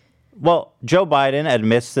 Well, Joe Biden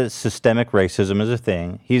admits that systemic racism is a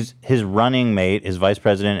thing. His running mate, his vice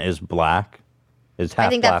president, is black. I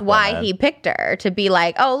think that's why he picked her, to be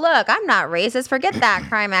like, oh, look, I'm not racist. Forget that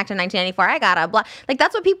Crime Act in 1994. I got a black. Like,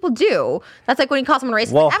 that's what people do. That's like when you call someone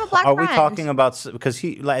racist. Well, like, I have a black are friend. we talking about, because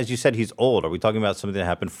he, as you said, he's old. Are we talking about something that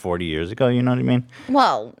happened 40 years ago? You know what I mean?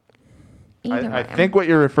 Well, I think what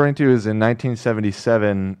you're referring to is in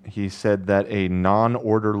 1977, he said that a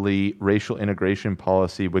non-orderly racial integration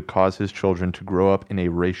policy would cause his children to grow up in a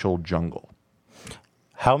racial jungle.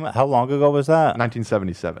 How long ago was that?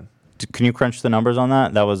 1977. Can you crunch the numbers on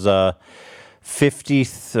that? That was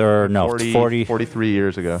 43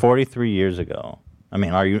 years ago. 43 years ago. I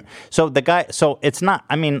mean, are you? So the guy. So it's not.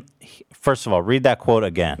 I mean, first of all, read that quote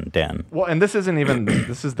again, Dan. Well, and this isn't even.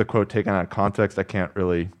 This is the quote taken out of context. I can't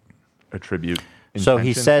really attribute. So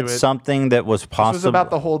he said something that was possible. This was about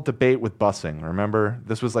the whole debate with busing. Remember,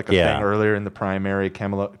 this was like a thing earlier in the primary.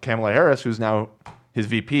 Kamala Harris, who's now his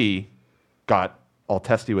VP, got all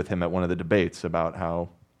testy with him at one of the debates about how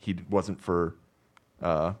he wasn't for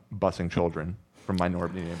busing children from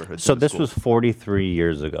minority neighborhoods. So this was 43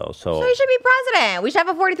 years ago. So he should be president. We should have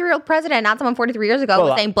a 43-year-old president, not someone 43 years ago who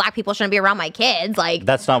was saying black people shouldn't be around my kids. Like,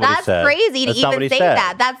 that's not what he said. That's crazy to even say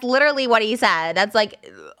that. That's literally what he said. That's like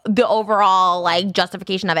the overall like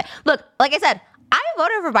justification of it. Look, like I said, I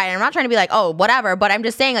voted for Biden. I'm not trying to be like, oh, whatever, but I'm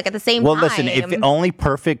just saying, like, at the same time. Well, listen, if only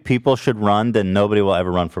perfect people should run, then nobody will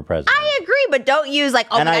ever run for president. I agree, but don't use like,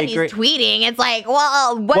 oh, my God, he's tweeting. It's like,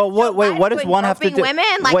 well, what does one have to do? Women?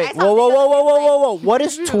 Like, wait, whoa. What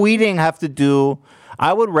does tweeting have to do?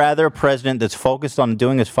 I would rather a president that's focused on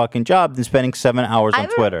doing his fucking job than spending 7 hours on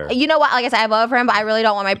Twitter. You know what? Like I said, I vote for him, but I really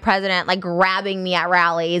don't want my president like grabbing me at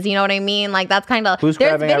rallies. You know what I mean? Like, that's kind of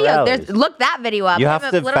grabbing at rallies? Look that video up. You have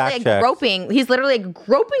to fact check. He's literally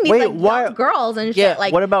groping these young girls and shit.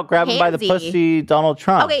 Like, what about grabbing by the pussy, Donald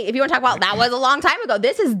Trump? Okay, if you want to talk about that, was a long time ago.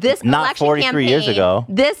 This not election 43 campaign, years ago.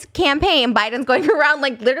 This campaign, Biden's going around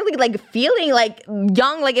like literally like feeling like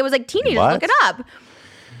young, like it was like teenagers. What? Look it up.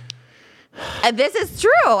 And this is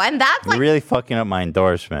true, and that's like you're really fucking up my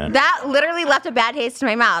endorsement. That literally left a bad taste in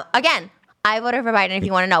my mouth. Again, I voted for Biden if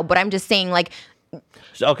you want to know, but I'm just saying, like,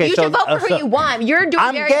 okay, you should vote for who you want. You're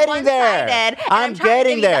doing very one-sided. I'm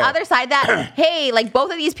getting there. The other side that, hey, like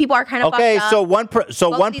both of these people are kind of okay. fucked up. So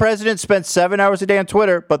one president spent 7 hours a day on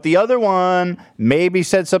Twitter, but the other one maybe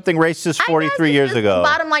said something racist 43 years ago.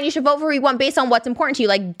 Bottom line, you should vote for who you want based on what's important to you,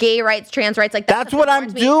 like gay rights, trans rights, like that's what I'm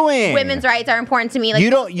doing. Women's rights are important to me. Like,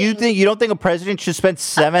 you don't think a president should spend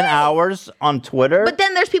 7 hours on Twitter? But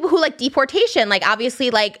then there's people who like deportation, like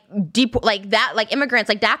obviously like that, like immigrants,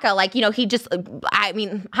 like DACA, like, you know, he just, I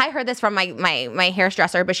mean, I heard this from my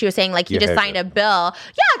hairdresser, but she was saying like he just signed a bill.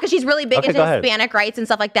 Yeah, because she's really big into Hispanic rights and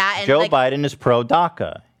stuff like that. And Joe Biden is pro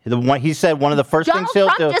DACA. The one he said one of the first Donald things he'll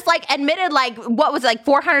Trump do. just like admitted like what was it, like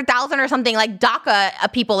 400,000 or something like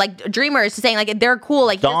DACA people like dreamers saying like they're cool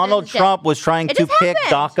like Donald Trump was trying to kick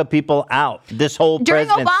DACA people out. This whole during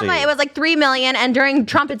presidency. Obama it was like 3 million, and during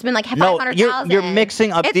Trump it's been like 500,000. You're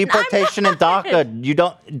mixing up deportation and DACA. You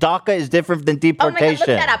don't. DACA is different than deportation. Look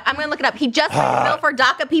that up. I'm gonna look it up. He just signed a bill for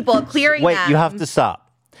DACA people clearing Wait, them. you have to stop.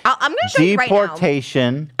 I'm gonna show you right now.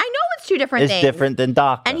 Deportation. I know it's two different things. Is different than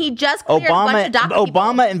DACA. And he just cleared a bunch of DACA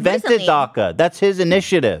Obama people invented recently. DACA. That's his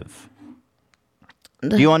initiative.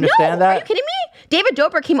 Do you understand that? Are you kidding me? David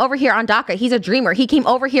Dobrik came over here on DACA. He's a dreamer. He came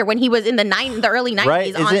over here when he was in the early 90s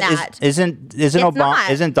Right? on that. Isn't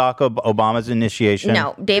DACA Obama's initiation?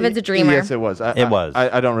 No, David's a dreamer. Yes, it was. It was.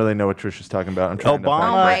 I don't really know what Trish is talking about. I'm trying to Obama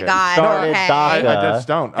find Oh my God, started okay. DACA, I just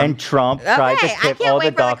don't. and Trump tried to Okay, I kick can't all the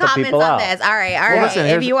wait for the DACA comments people on out. this. All right. listen, If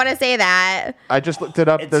here's- you want to say that. I just looked it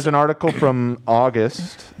up. There's an article from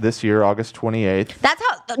August this year, August 28th. That's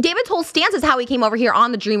how David's whole stance is how he came over here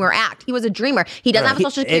on the Dreamer Act. He was a dreamer. He doesn't have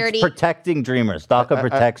Social Security. It's protecting dreamers. DACA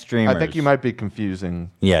protects dreamers. I think you might be confusing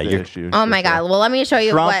Yeah, the you're- issue. Oh my God. Well, let me show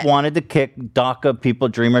you Trump what. wanted to kick DACA people,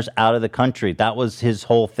 dreamers, out of the country. That was his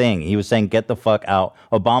whole thing. He was saying, get the fuck out.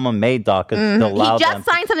 Obama made DACA to allow He them. just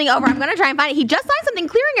signed something over. I'm going to try and find it. He just signed something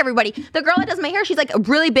clearing everybody. The girl that does my hair, she's like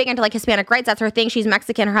really big into like Hispanic rights. That's her thing. She's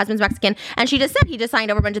Mexican. Her husband's Mexican. And she just said he just signed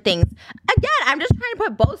over a bunch of things. Again, I'm just trying to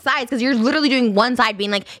put both sides because you're literally doing one side being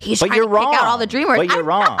like, he's But trying you're to kick out wrong. all the dreamers. But you're I'm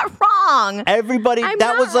wrong. not wrong. Everybody, I'm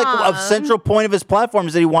that not was like wrong. a central point of his platform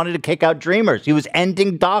is that he wanted to kick out dreamers. He was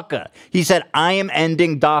ending DACA. He said, I am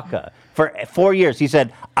ending DACA. For 4 years, he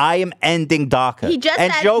said, I am ending DACA. He just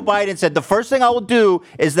and said- Joe Biden said, the first thing I will do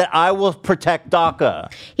is that I will protect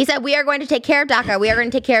DACA. He said, we are going to take care of DACA. We are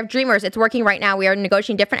going to take care of dreamers. It's working right now. We are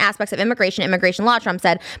negotiating different aspects of immigration law, Trump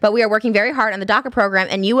said. But we are working very hard on the DACA program.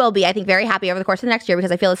 And you will be, I think, very happy over the course of the next year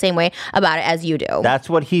because I feel the same way about it as you do. That's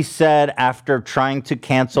what he said after trying to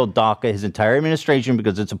cancel DACA his entire administration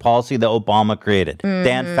because it's a policy that Obama created.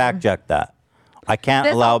 Dan fact-checked that. I can't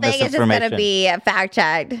this allow whole thing is just misinformation. going to be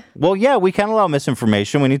fact-checked. Well, yeah, we can't allow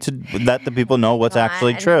misinformation. We need to let the people know what's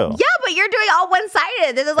actually true. Yeah, but you're doing all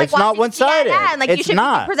one-sided. This is like It's not watching one-sided. CNN. Like you It's should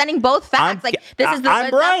not. be presenting both facts. Like this is the I'm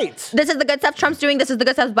good right. stuff. This is the good stuff Trump's doing. This is the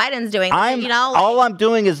good stuff Biden's doing. You know, like, all I'm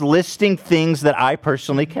doing is listing things that I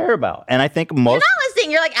personally care about, and I think most. you're not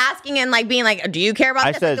listening. You're like asking and like being like, "Do you care about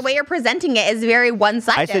I this?" said- Like, the way you're presenting it is very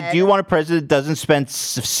one-sided. I said, do you want a president that doesn't spend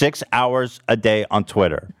 6 hours a day on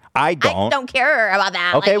Twitter? I don't. I don't care about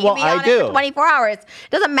that. Okay, like, well, you can be on I it for do. 24 hours.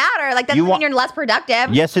 Doesn't matter. Like, that You doesn't wa- mean you're less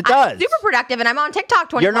productive. Yes, it I'm does. super productive, and I'm on TikTok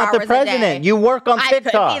 24 You're not hours the president. a day. You work on I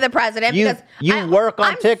TikTok. could be the president You- because you work on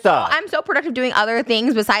I'm TikTok. I'm so productive doing other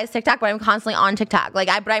things besides TikTok, but I'm constantly on TikTok. But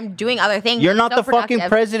I'm doing other things. You're I'm not so the fucking productive.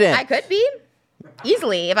 president. I could be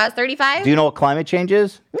easily if I was 35. Do you know what climate change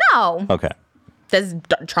is? No. Okay. Does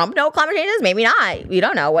Trump know climate change is? Maybe not. We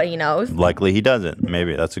don't know what he knows. Likely he doesn't.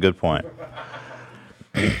 Maybe. That's a good point.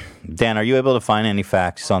 Dan, are you able to find any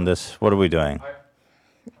facts on this? What are we doing?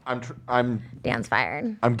 I'm Dan's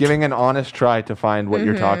fired. giving an honest try to find what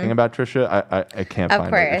you're talking about, Trisha. I can't Of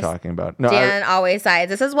find what you're course. talking about. No, Dan always sides.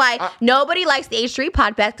 This is why nobody likes the H3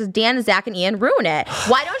 podcast because Dan, Zach, and Ian ruin it.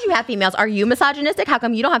 Why don't you have females? Are you misogynistic? How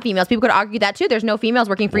come you don't have females? People could argue that too. There's no females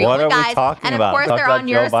working for you. What Only are we guys. talking and of about? course Talk they're about on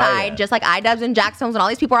your Joe Biden. side, just like iDubbbz and Jax Films and all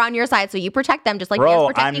these people are on your side. So you protect them, just like Dan's Bro,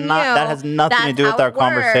 protecting I'm not. you. That has nothing to That's do with how our it works.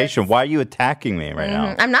 conversation. Why are you attacking me right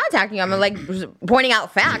now? I'm not attacking you. I'm like pointing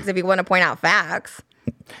out facts if you want to point out facts.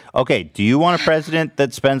 Okay, do you want a president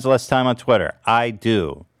that spends less time on Twitter? I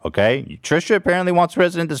do. Okay, Trisha apparently wants a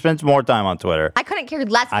president that spends more time on Twitter. I couldn't care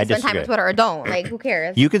less if I you spend time disagree. on Twitter or don't. Like, who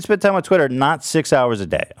cares? You can spend time on Twitter, not 6 hours a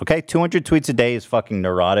day. Okay, 200 tweets a day is fucking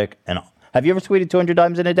neurotic. And have you ever tweeted 200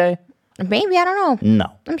 times in a day? Maybe, I don't know. No.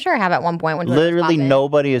 I'm sure I have at one point when Twitter was Literally popping.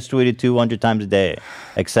 nobody has tweeted 200 times a day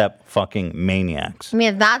except fucking maniacs. I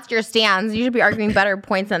mean, if that's your stance, you should be arguing better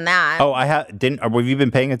points than that. Oh, have you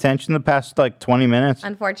been paying attention the past like 20 minutes?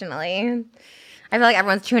 Unfortunately. I feel like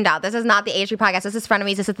everyone's tuned out. This is not the H3 podcast. This is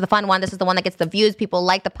Frenemies. This is the fun one. This is the one that gets the views. People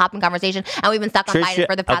like the popping conversation. And we've been stuck on Biden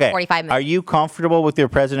for the past 45 minutes. Are you comfortable with your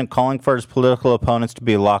president calling for his political opponents to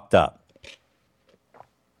be locked up?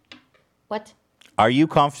 What? Are you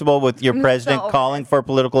comfortable with your president so- calling for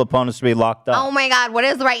political opponents to be locked up? Oh my God. What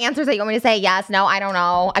is the right answer that you want me to say? Yes, no, I don't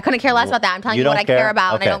know. I couldn't care less about that. I'm telling you what I care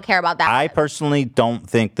about, and I don't care about that. I personally don't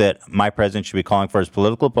think that my president should be calling for his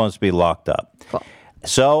political opponents to be locked up. Cool.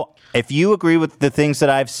 So if you agree with the things that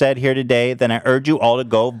I've said here today, then I urge you all to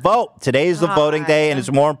go vote. Today is the voting day, and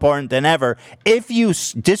it's more important than ever. If you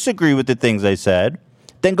disagree with the things I said,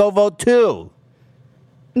 then go vote too.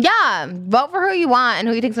 Yeah, vote for who you want and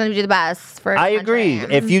who you think is going to do the best for. I agree.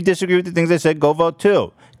 If you disagree with the things I said, go vote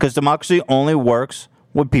too. Because democracy only works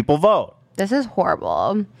Would people vote? This is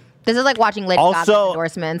horrible. This is like watching Lady Gaga's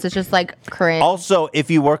endorsements. It's just like cringe. Also,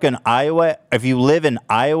 if you work in Iowa, if you live in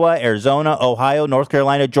Iowa, Arizona, Ohio, North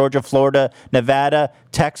Carolina, Georgia, Florida, Nevada,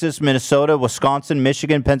 Texas, Minnesota, Wisconsin,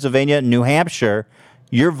 Michigan, Pennsylvania, New Hampshire,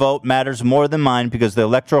 your vote matters more than mine because the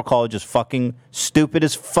Electoral College is fucking stupid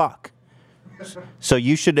as fuck. So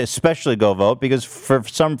you should especially go vote because for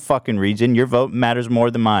some fucking reason, your vote matters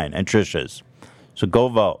more than mine and Trisha's. So go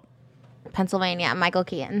vote. Pennsylvania, Michael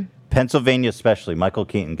Keaton. Pennsylvania especially. Michael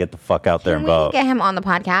Keaton, get the fuck out there and vote. Can we get him on the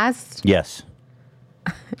podcast? Yes.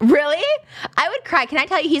 Really? I would cry. Can I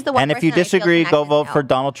tell you, he's the one And if you disagree, go vote for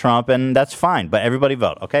Donald Trump, and that's fine. But everybody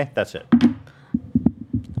vote, okay? That's it.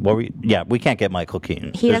 We can't get Michael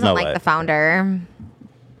Keaton. He doesn't like the founder.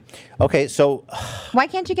 Okay, so why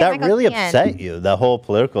can't you get that Michael really Keaton? upset you, the whole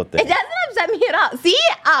political thing? It doesn't upset me at all. See?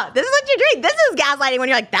 This is what you're doing. This is gaslighting when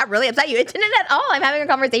you're like, that really upset you. It didn't at all. I'm having a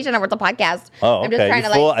conversation over the podcast. Oh, okay. I'm just trying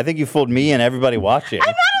to I think you fooled me and everybody watching. I'm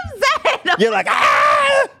not upset. You're like,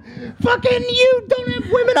 fucking you don't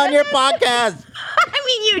have women on your podcast. I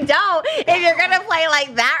mean, you don't. If you're gonna play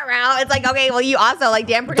like that route, it's like, okay, well, you also like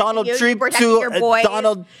damn Donald you Trump protecting your boys.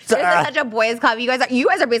 Donald. This is such a boys' club. You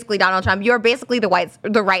guys are basically Donald Trump. You are basically the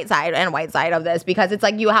right side and white side of this because it's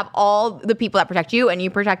like you have all the people that protect you and you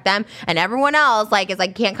protect them, and everyone else is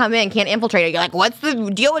like can't come in, can't infiltrate it. You're like, what's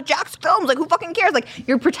the deal with Jack's films? Like, who fucking cares? Like,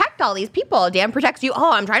 you protect all these people. Dan protects you.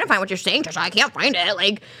 Oh, I'm trying to find what you're saying, Trisha. I can't find it.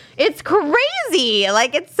 Like, it's crazy.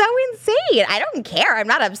 Like, it's so insane. I don't care. I'm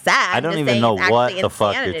not upset. I don't even know what the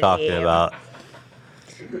fuck you're talking about.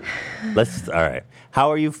 All right.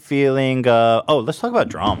 How are you feeling? Let's talk about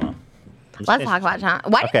drama. Let's talk about drama.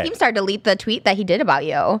 Why did Keemstar delete the tweet that he did about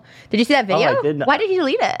you? Did you see that video? I didn't. Why did he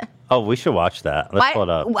delete it? Oh, we should watch that. Let's pull it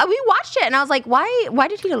up. We watched it, and I was like, why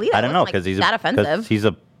did he delete it? I don't know, because he's that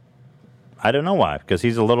offensive. I don't know why, because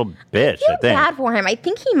he's a little bitch, I think. Bad for him. I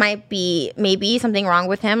think he might be maybe something wrong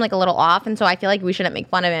with him, like a little off, and so I feel like we shouldn't make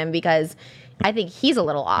fun of him because I think he's a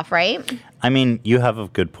little off, right? I mean, you have a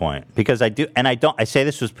good point because I do, and I say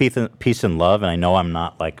this was peace and love, and I know I'm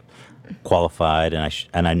not like qualified,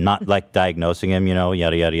 and I'm not like diagnosing him, yada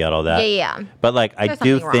yada yada, all that. Yeah. But like, I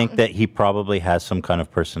do think wrong. that he probably has some kind of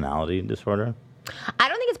personality disorder. I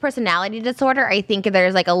don't think it's personality disorder. I think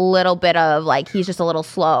there's like a little bit of like he's just a little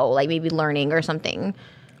slow, like maybe learning or something.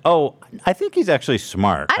 Oh, I think he's actually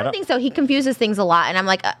smart. I don't think so. He confuses things a lot, and I'm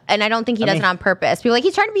like, and I don't think he does it on purpose. People are like,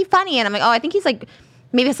 he's trying to be funny, and I'm like, oh, I think he's like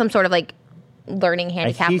maybe some sort of like learning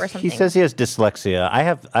handicap or something. He says he has dyslexia. I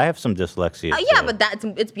have some dyslexia. Yeah, but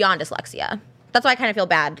it's beyond dyslexia. That's why I kind of feel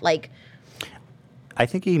bad. Like, I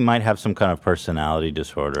think he might have some kind of personality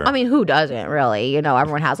disorder. I mean, who doesn't really? You know,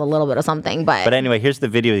 everyone has a little bit of something, but. But anyway, here's the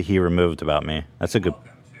video that he removed about me. That's a good.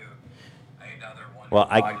 Well,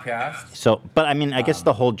 podcast. But I mean, I guess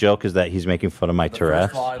the whole joke is that he's making fun of my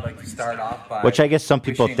Tourette's. First of all, I'd like to start off by which I guess some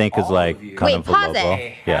people think is like kind of a pause logo.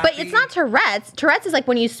 it. Yeah. But it's not Tourette's. Tourette's is like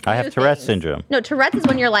when you spew I have Tourette's things. syndrome. No, Tourette's is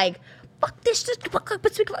when you're like, fuck this,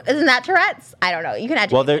 isn't that Tourette's? I don't know. You can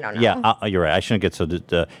educate Well, me, I don't know. you're right. I shouldn't get so.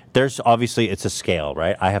 There's obviously it's a scale,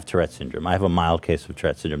 right? I have Tourette's syndrome. I have a mild case of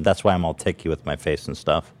Tourette's syndrome. That's why I'm all ticky with my face and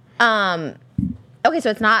stuff. Okay,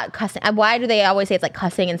 so it's not cussing. Why do they always say it's like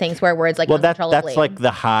cussing and saying swear words like uncontrollably? That's like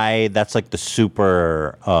the high. That's like the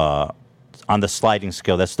super. On the sliding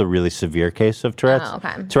scale, that's the really severe case of Tourette's. Oh,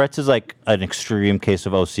 okay. Tourette's is like an extreme case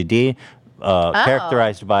of OCD.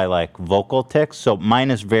 Characterized by like vocal tics. So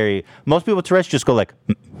mine is most people with Tourette's just go like,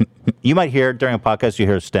 you might hear during a podcast, you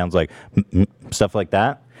hear sounds like stuff like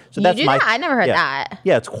that. So that's that? I never heard that.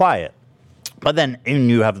 Yeah, it's quiet. But then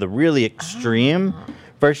you have the really extreme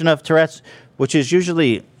version of Tourette's, which is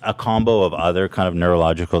usually a combo of other kind of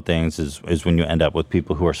neurological things is when you end up with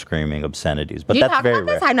people who are screaming obscenities. But that's very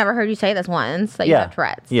rare. I've never heard you say this once, that you have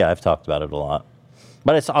Tourette's. Yeah, I've talked about it a lot.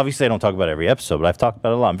 But it's obviously I don't talk about it every episode, but I've talked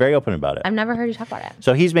about it a lot. I'm very open about it. I've never heard you talk about it.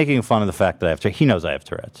 So he's making fun of the fact that I have Tourette's. He knows I have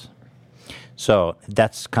Tourette's. So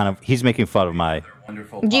that's kind of, he's making fun of my...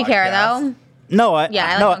 Do you care, though? No, I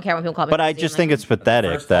don't care when people call me. But I just think it's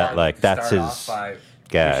pathetic that, like, that's his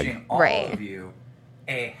gag. All of you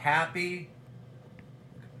a happy...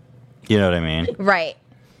 You know what I mean? Right.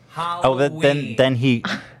 Halloween. Then he...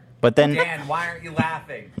 But then... Dan, why aren't you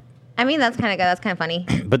laughing? I mean, that's kind of good. That's kind of funny.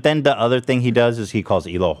 But then the other thing he does is he calls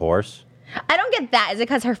Elo horse. I don't get that. Is it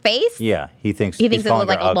because her face? Yeah, he thinks it looks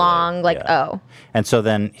like a long, like, yeah. And so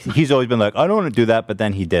then he's always been like, I don't want to do that, but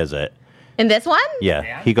then he does it. In this one?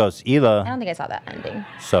 Yeah, he goes, Ela. I don't think I saw that ending.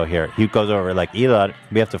 So here, he goes over like, Ela,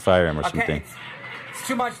 we have to fire him or something. It's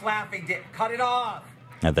too much laughing. Cut it off.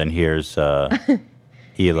 And then here's Ela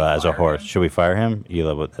as a horse. Should we fire him?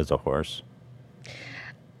 Ela as a horse.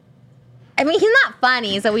 I mean, he's not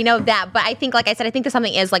funny, so we know that. But I think, like I said, I think there's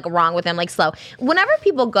something is like wrong with him, like slow. Whenever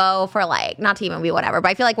people go for like, not to even be whatever, but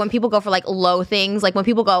I feel like when people go for like low things, like when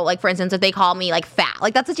people go, like for instance, if they call me like fat,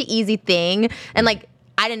 like that's such an easy thing, and like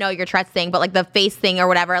I didn't know your Tourette's thing, but like the face thing or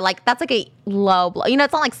whatever, like that's like a low blow. You know,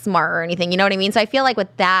 it's not like smart or anything. You know what I mean? So I feel like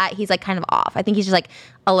with that, he's like kind of off. I think he's just like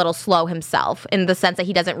a little slow himself in the sense that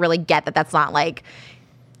he doesn't really get that that's not like.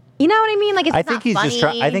 You know what I mean? Like it's I think not he's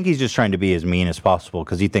funny. I think he's just trying to be as mean as possible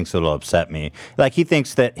because he thinks it'll upset me. Like he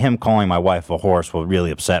thinks that him calling my wife a horse will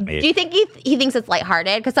really upset me. Do you think he thinks it's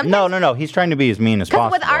lighthearted? Because sometimes No. He's trying to be as mean as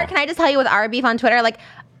possible. with our, can I just tell you with our beef on Twitter, like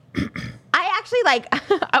I actually like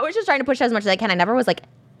I was just trying to push it as much as I can. I never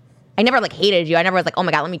like hated you. I never was like, oh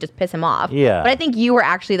my God, let me just piss him off. Yeah. But I think you were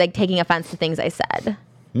actually like taking offense to things I said.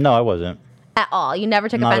 No, I wasn't. At all. You never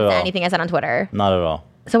took Not offense at to all. anything I said on Twitter. Not at all.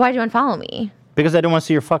 So why'd you unfollow me? Because I didn't want to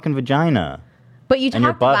see your fucking vagina. But you And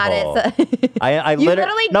your talked about butthole. it. So I you liter-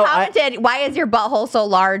 literally no, I- commented, why is your butthole so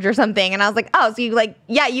large or something? And I was like, oh, so you like,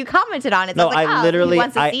 yeah, you commented on it. So No, I was like, I oh, literally, he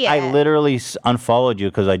wants to see it. I literally unfollowed you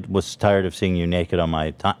because I was tired of seeing you naked on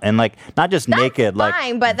my time, and like not just That's naked, like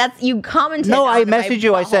fine, but that's, you commented no, on I my messaged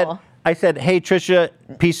you. butthole. I said, hey Trisha,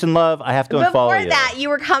 peace and love. I have to unfollow Before you. that, you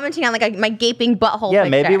were commenting on like my gaping butthole Yeah, picture.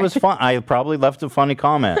 maybe it was fun. I probably left a funny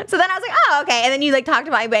comment. So then I was like, oh, okay. And then you like talked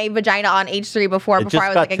about my vagina on H3 before It I just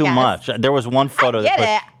was got like, too much. There was one photo. I get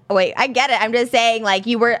that it. Wait, I get it. I'm just saying, like,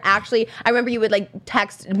 you were actually, I remember you would, like,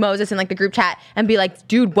 text Moses in, like, the group chat and be like,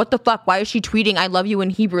 dude, what the fuck? Why is she tweeting I love you in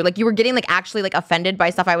Hebrew? Like, you were getting, like, actually, like, offended by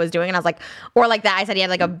stuff I was doing. And I was like, or like that. I said he had,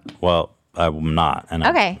 like, a... Well, I'm not. And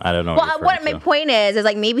Okay. I don't know. Well, what my point is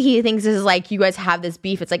like, maybe he thinks this is, like, you guys have this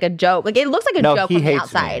beef. It's, like, a joke. Like, it looks like a No, joke he from the hates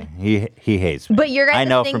outside. me. He hates me. But your guys' I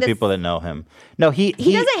know thing from this- people that know him. No, he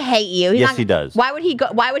Doesn't hate you. He's Yes, not- he does. Why would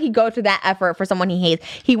he go through that effort for someone he hates?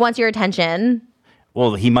 He wants your attention.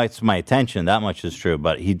 Well, he mites my attention. That much is true.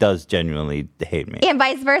 But he does genuinely hate me. And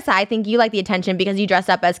vice versa. I think you like the attention because you dressed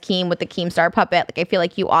up as Keem with the Keemstar puppet. Like, I feel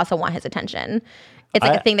like you also want his attention. It's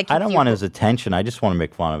like a thing that keeps I don't you- want his attention. I just want to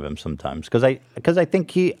make fun of him sometimes because I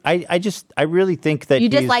think I really think that You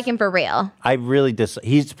he's- dislike him for real. I really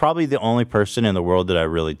he's probably the only person in the world that I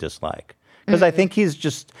really dislike. Because I think he's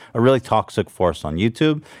just a really toxic force on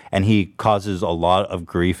YouTube, and he causes a lot of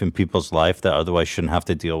grief in people's life that otherwise shouldn't have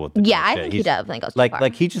to deal with. Yeah, I shit. think he He's- definitely goes too like far.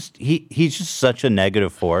 like he's just such a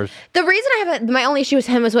negative force. The reason I have my only issue with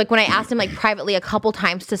him is like when I asked him like privately a couple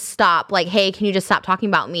times to stop, like, hey, can you just stop talking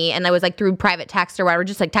about me? And I was like through private text or whatever,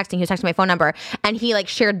 just like texting. He was texting my phone number, and he like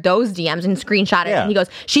shared those DMs and screenshot it. Yeah. And he goes,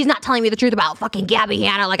 she's not telling me the truth about fucking Gabby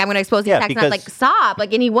Hanna. Like, I'm gonna expose these Yeah, texts. And I was like, because- stop.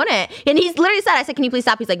 Like, and he wouldn't. And he's literally said, I said, can you please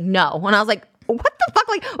stop? He's like, no. And I was like, what the fuck?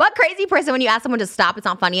 Like, what crazy person when you ask someone to stop, it's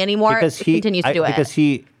not funny anymore. Because he continues to do it. Because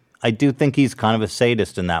I do think he's kind of a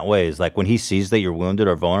sadist in that way. Is like when he sees that you're wounded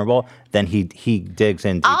or vulnerable, then he digs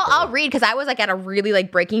in. I'll read because I was like at a really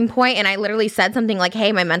like breaking point, and I literally said something like,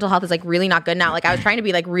 hey, my mental health is like really not good now. Like, I was trying to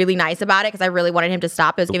be like really nice about it because I really wanted him to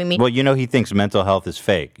stop. It was giving me Well, you know, he thinks mental health is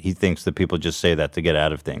fake. He thinks that people just say that to get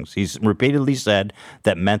out of things. He's repeatedly said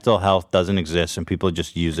that mental health doesn't exist and people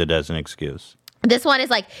just use it as an excuse. This one is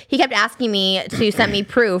like, he kept asking me to send me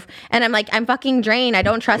proof. And I'm like, I'm fucking drained. I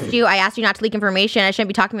don't trust you. I asked you not to leak information. I shouldn't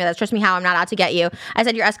be talking about that. Trust me how. I'm not out to get you. I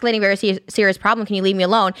said, you're escalating a very serious problem. Can you leave me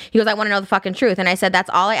alone? He goes, I want to know the fucking truth. And I said, that's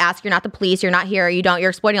all I ask. You're not the police. You're not here. You don't. You're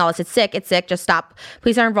exploiting all this. It's sick. It's sick. Just stop.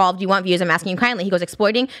 Police are involved. You want views. I'm asking you kindly. He goes,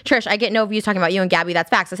 exploiting? Trish, I get no views talking about you and Gabby. That's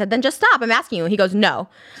facts. I said, then just stop. I'm asking you. He goes, no.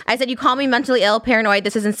 I said, you call me mentally ill, paranoid.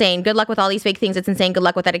 This is insane. Good luck with all these fake things. It's insane. Good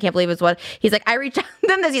luck with that. I can't believe it's what. He's like, I reached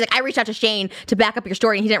out to Shane to back up your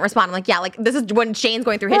story. And he didn't respond. I'm like, yeah, like this is when Shane's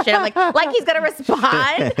going through his shit. I'm like he's gonna respond.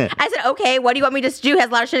 I said, okay, what do you want me to do? He has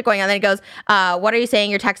a lot of shit going on. Then he goes, what are you saying?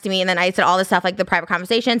 You're texting me. And then I said all this stuff, like the private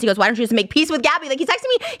conversations. He goes, why don't you just make peace with Gabby? Like, he's texting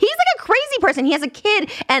me. He's like a crazy person. He has a kid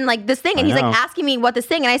and like this thing. And he's like asking me what this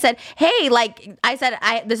thing. And I said, hey, like I said,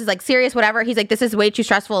 this is like serious, whatever. He's like, this is way too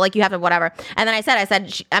stressful. Like you have to whatever. And then I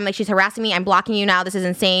said, I'm like, she's harassing me. I'm blocking you now. This is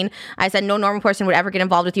insane. I said, no normal person would ever get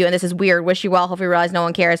involved with you. And this is weird. Wish you well. Hopefully you realize no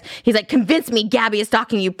one cares. He's like, convince me Gabby is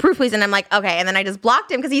stalking you. Proof, please. And I'm like, okay. And then I just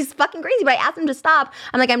blocked him because he's fucking crazy. But I asked him to stop.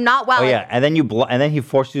 I'm like, I'm not well. Oh yeah, and then and then he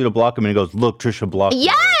forced you to block him, and he goes, "Look, Trisha blocked me."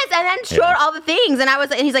 Yes, and then showed all the things, and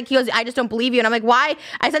he's like, I just don't believe you, and I'm like, why?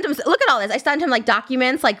 I sent him, look at all this. I sent him like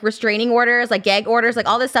documents, like restraining orders, like gag orders, like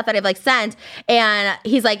all this stuff that I've like sent, and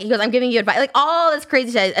he goes, I'm giving you advice, like all this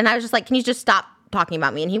crazy shit, and I was just like, can you just stop talking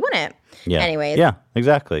about me? And he wouldn't. Yeah. Anyways. Yeah.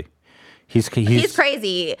 Exactly. He's crazy.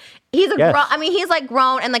 He's a Yes. grown. I mean, he's like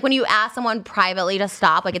grown, and like when you ask someone privately to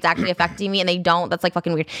stop, like it's actually affecting me, and they don't. That's like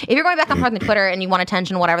fucking weird. If you're going back and forth on Twitter and you want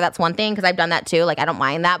attention, whatever, that's one thing. Because I've done that too. Like I don't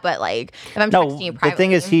mind that, but like if I'm texting you privately, the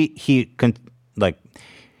thing is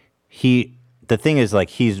he the thing is, like,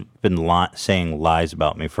 he's been saying lies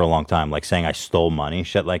about me for a long time, like saying I stole money,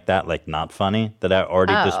 shit like that, like not funny, that I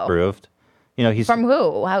already disproved. You know, he's from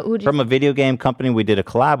who? Who from a video game company we did a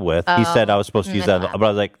collab with. He said I was supposed to use that, but I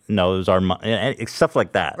was like, no, it was our money, and stuff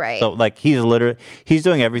like that. Right. So like he's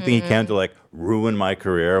doing everything he can to like ruin my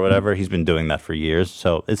career or whatever. He's been doing that for years.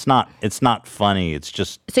 So it's not funny. It's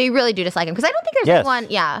just. So you really do dislike him? Because I don't think there's anyone.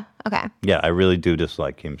 Yeah. Okay. Yeah, I really do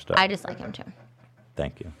dislike Keemstar. I dislike him too.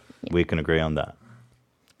 Thank you. Yeah. We can agree on that.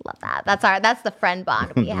 Love that. That's the friend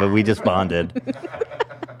bond we have. But we just bonded.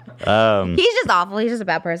 He's just awful. He's just a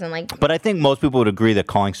bad person. Like. But I think most people would agree that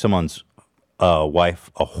calling someone's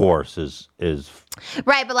wife a horse is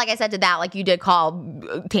right. But like I said to that, like you did call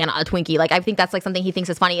Tana a Twinkie. Like I think that's like something he thinks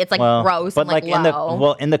is funny. It's like gross. But and, like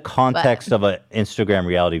low. in the context of an Instagram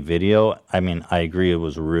reality video, I mean, I agree it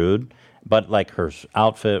was rude. But like her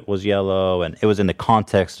outfit was yellow, and it was in the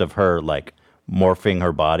context of her like morphing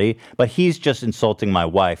her body. But he's just insulting my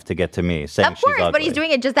wife to get to me, saying she's ugly. Of course, but he's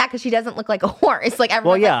doing it just that because she doesn't look like a horse. Like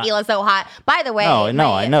everyone's like, Hila's so hot. By the way, I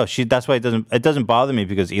know. That's why it doesn't bother me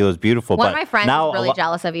because Hila's beautiful. One of my friends is really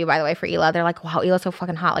jealous of you, by the way, for Hila. They're like, wow, Hila's so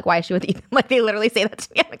fucking hot. Like, why is she with Ethan? Like, they literally say that to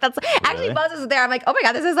me. Like, that's actually Moses is there. I'm like, oh my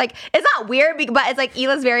god, this is like, it's not weird, but it's like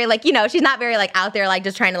Hila's very like, you know, she's not very like out there like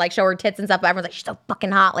just trying to like show her tits and stuff. But everyone's like, she's so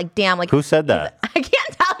fucking hot. Like, damn. Like, who said that? I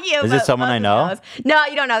can't tell you. Is it someone I know? Knows. No,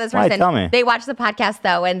 you don't know this person. Why? Tell me. They watch the podcast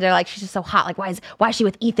though, and they're like, she's just so hot. Like, why is she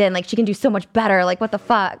with Ethan? Like, she can do so much better. Like, what the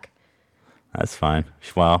fuck? That's fine.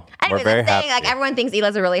 Well, anyways, we're very I'm saying, happy. like, everyone thinks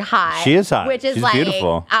Hila's really hot. She is hot. Which is She's like,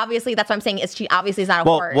 beautiful. Obviously, that's what I'm saying. Is she obviously is not a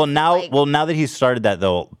horse. Now that he's started that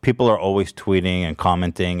though, people are always tweeting and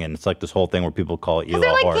commenting, and it's like this whole thing where people call Hila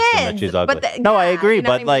a horse kids, and that she's ugly. No, I agree, you know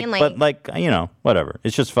but I mean? like you know, whatever.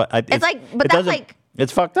 It's just fun. It's like, but that's like.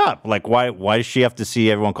 It's fucked up. Like, why does she have to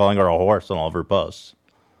see everyone calling her a horse on all of her posts?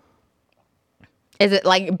 Is it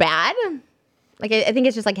like bad? Like, I think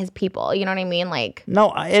it's just like his people. You know what I mean? Like,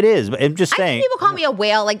 no, it is. But I'm just saying. People call me a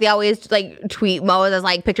whale. Like, they always like tweet Moses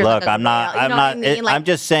like pictures. Look, of a I'm not. whale. You know what I mean? I'm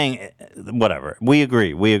just saying. Whatever. We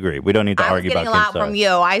agree. We don't need to argue about. I was getting a lot from you.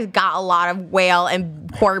 I got a lot of whale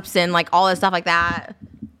and corpse and like all this stuff like that.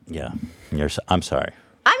 Yeah, I'm sorry.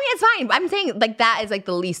 I mean, it's fine. I'm saying like that is like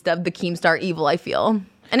the least of the Keemstar evil. I feel.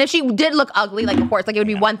 And if she did look ugly, like of course, like it would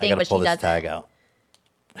be one thing, but she doesn't. Tag out.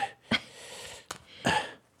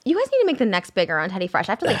 You guys need to make the necks bigger on Teddy Fresh.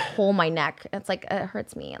 I have to like hold my neck. It's like it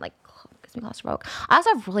hurts me. It like gives me claustrophobic. I also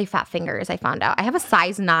have really fat fingers. I found out I have a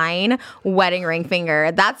size 9 wedding ring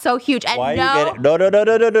finger. That's so huge. And why are you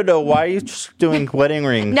getting, no. Why are you just doing wedding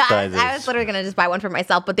ring sizes? I was literally gonna just buy one for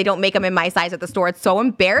myself, but they don't make them in my size at the store. It's so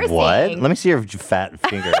embarrassing. What? Let me see your fat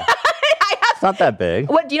finger. It's not that big.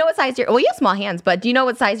 What do you know what size well, you have small hands, but do you know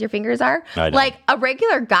what size your fingers are? I don't. Like a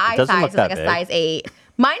regular guy size is like a big. size 8.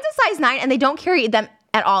 Mine's a size 9, and they don't carry them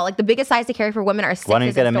at all. Like the biggest size to carry for women are 6s. Why don't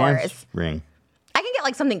you get a stores. man's ring? I can get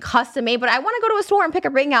like something custom made, but I want to go to a store and pick a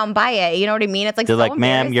ring out and buy it. You know what I mean? It's like They're so like,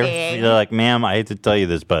 ma'am, embarrassing. they're like, ma'am, I hate to tell you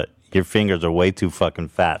this, but your fingers are way too fucking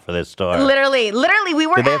fat for this store. Literally, we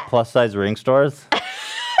were. Do they have plus size ring stores?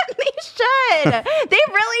 They should. They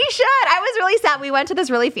really should. I was really sad. We went to this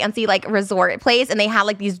really fancy like resort place, and they had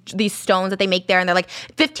like these stones that they make there, and they're like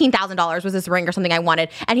 $15,000 was this ring or something I wanted.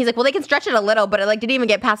 And he's like, well, they can stretch it a little, but it like didn't even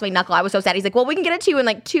get past my knuckle. I was so sad. He's like, well, we can get it to you in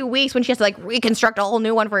like 2 weeks when she has to like reconstruct a whole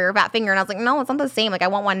new one for your fat finger. And I was like, no, it's not the same. Like I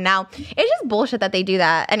want one now. It's just bullshit that they do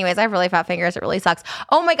that. Anyways, I have really fat fingers. It really sucks.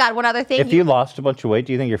 Oh my god, one other thing. If you lost a bunch of weight,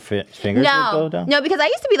 do you think your fingers would go down? No, because I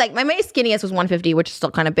used to be like my skinniest was 150, which is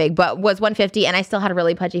still kind of big, but was 150, and I still had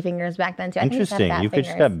really pudgy fingers back then too. Interesting. You could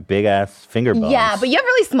just have big ass finger bones. Yeah, but you have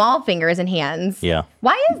really small fingers and hands. Yeah.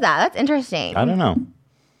 Why is that? That's interesting. I don't know.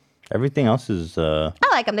 Everything else is. I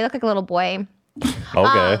like them. They look like a little boy.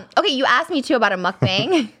 Okay. Okay, you asked me too about a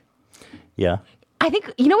mukbang. Yeah. I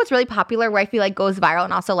think you know what's really popular where I feel like goes viral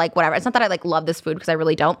and also like whatever. It's not that I like love this food because I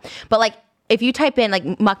really don't, but like if you type in like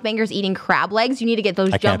mukbangers eating crab legs, you need to get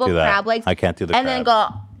those jumbo crab legs. I can't do the and crabs. then go.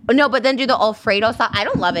 No, but then do the Alfredo sauce. I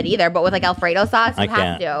don't love it either, but with like Alfredo sauce, you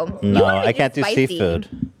have to. No, I can't do seafood.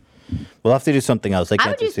 We'll have to do something else. I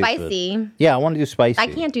can't do spicy. Yeah, I want to do spicy. I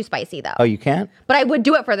can't do spicy though. Oh, you can't? But I would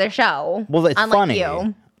do it for the show. Well, it's unlike funny.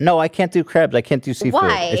 You. No, I can't do crabs. I can't do seafood.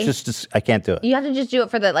 Why? It's just I can't do it. You have to just do it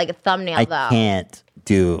for the like thumbnail though. I can't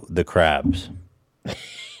do the crabs.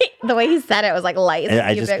 The way he said it was like light.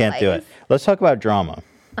 I just can't do it. Let's talk about drama.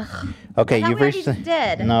 Okay, you've reached.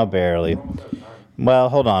 Did. No, barely. Well,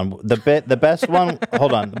 hold on. The best one.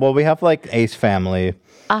 Hold on. Well, we have like Ace Family.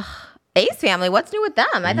 Ace Family. What's new with them?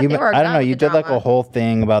 I thought they were. I don't know. You did like a whole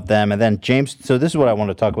thing about them, and then James. So this is what I want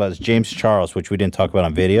to talk about: is James Charles, which we didn't talk about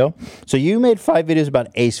on video. So you made 5 videos about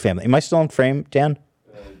Ace Family. Am I still in frame, Dan?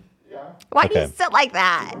 Yeah. Why do you sit like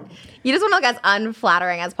that? You just want to look as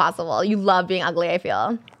unflattering as possible. You love being ugly, I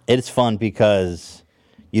feel. It's fun because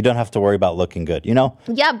you don't have to worry about looking good, you know?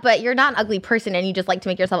 Yeah, but you're not an ugly person and you just like to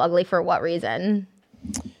make yourself ugly for what reason?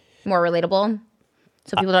 More relatable?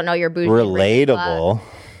 So people don't know you're bougie. Relatable.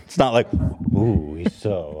 It's not like, ooh,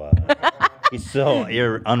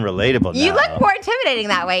 you're unrelatable now. You look more intimidating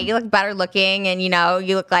that way. You look better looking and, you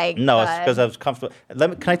look like... No, it's because I was comfortable.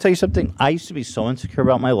 Can I tell you something? I used to be so insecure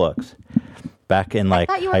about my looks back in like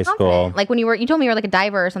high school. Like when you told me you were like a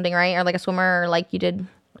diver or something, right? Or like a swimmer, or like you did...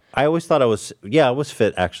 I always thought I was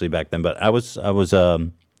fit actually back then, but I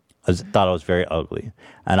thought I was very ugly.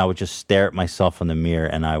 And I would just stare at myself in the mirror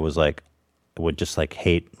and I would just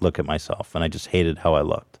look at myself, and I just hated how I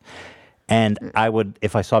looked. And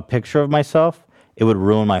if I saw a picture of myself, it would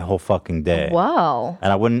ruin my whole fucking day. Whoa.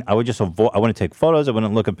 And I wouldn't take photos. I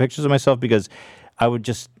wouldn't look at pictures of myself because I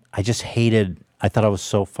thought I was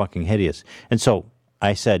so fucking hideous. And so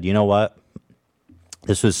I said, you know what?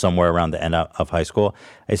 This was somewhere around the end of high school.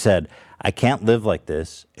 I said, I can't live like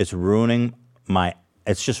this. It's ruining me,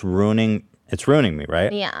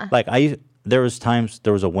 right? Yeah. There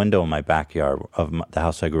was a window in my backyard of the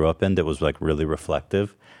house I grew up in that was like really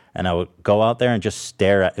reflective. And I would go out there and just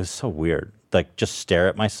stare at, it was so weird. Like just stare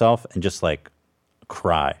at myself and just like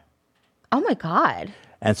cry. Oh my God.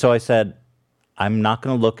 And so I said, I'm not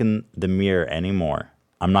going to look in the mirror anymore.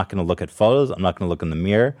 I'm not going to look at photos. I'm not going to look in the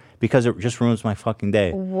mirror because it just ruins my fucking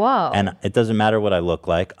day. Whoa. And it doesn't matter what I look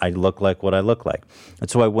like. I look like what I look like. And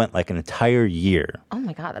so I went like an entire year. Oh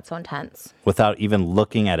my God, that's so intense. Without even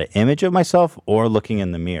looking at an image of myself or looking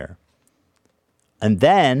in the mirror. And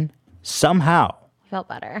then somehow Felt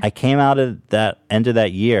better. I came out of that end of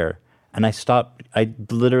that year and I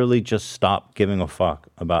literally just stopped giving a fuck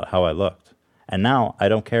about how I looked. And now I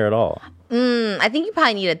don't care at all. I think you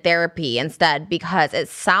probably needed therapy instead, because it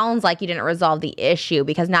sounds like you didn't resolve the issue,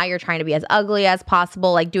 because now you're trying to be as ugly as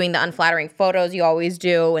possible, like doing the unflattering photos you always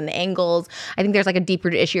do and the angles. I think there's like a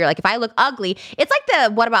deep-rooted issue. You're like, if I look ugly, it's like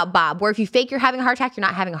the What About Bob, where if you fake you're having a heart attack, you're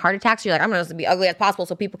not having a heart attack. So you're like, I'm going to be ugly as possible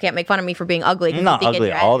so people can't make fun of me for being ugly. I'm not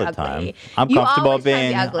ugly all the time. I'm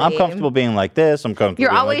comfortable being like this. I'm comfortable.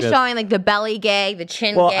 You're always showing like the belly gag, the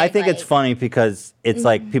chin gag. Well, I think it's funny because it's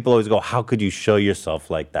like people always go, how could you show yourself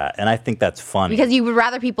like that? And I think that's funny. Because you would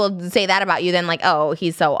rather people say that about you than like, oh,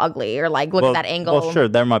 he's so ugly, or like, look at that angle. Well, sure,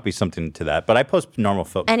 there might be something to that. But I post normal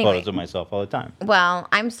photos of myself all the time. Well,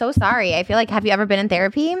 I'm so sorry. I feel like, have you ever been in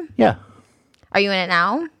therapy? Yeah. Are you in it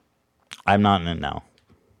now? I'm not in it now.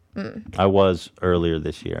 I was earlier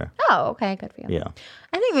this year. Oh, okay, good for you. Yeah.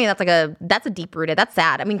 I think maybe that's a deep rooted. That's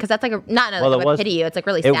sad. I mean, because that's like not in a pity you. It's like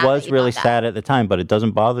really sad. It was really sad at the time, but it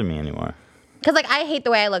doesn't bother me anymore. Because like I hate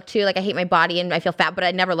the way I look too. Like I hate my body and I feel fat, but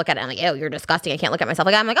I never look at it and I'm like, oh, you're disgusting. I can't look at myself.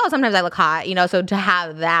 Like I'm like, oh, sometimes I look hot, So to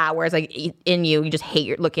have that, whereas like in you just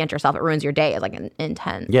hate looking at yourself. It ruins your day. It's like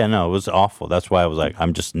intense. Yeah, no, it was awful. That's why I was like,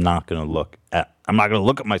 I'm not going to look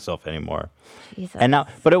at myself anymore. Jesus. And now,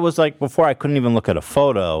 but it was like before I couldn't even look at a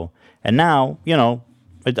photo, and now,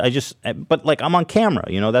 but like I'm on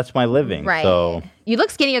camera, that's my living. Right. So you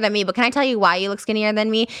look skinnier than me, but can I tell you why you look skinnier than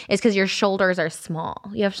me? Is because your shoulders are small.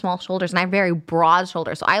 You have small shoulders, and I have very broad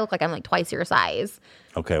shoulders, so I look like I'm like twice your size.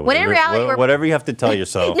 Okay. When in reality, whatever you have to tell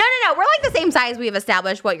yourself. No. We're like the same size. We've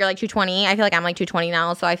established what you're like 220. I feel like I'm like 220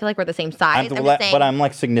 now, so I feel like we're the same size. But I'm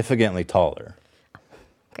like significantly taller.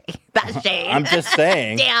 Okay, that's shade. I'm just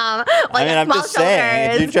saying. Damn. I'm just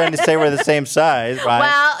saying. If you're trying to say we're the same size, right?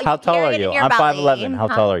 Well, how tall are you? I'm 5'11". How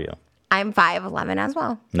tall are you? I'm 5'11" as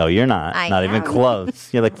well. No, you're not. Not even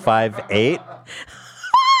close. You're like 5'8".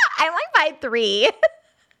 I'm like 5'3".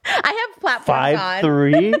 I have platforms on.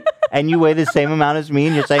 5'3", and you weigh the same amount as me,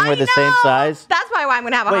 and you're saying we're the same size. That's probably why I'm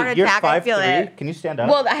gonna have a heart attack. I feel it. Can you stand up?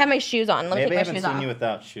 Well, I have my shoes on. Let me take my shoes off. Maybe I haven't seen you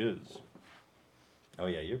without shoes. Oh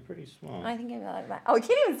yeah, you're pretty small. I think I'm like that. Oh, you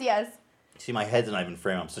can't even see us. See, my head's not even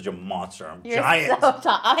framed. I'm such a monster. I'm You're giant. so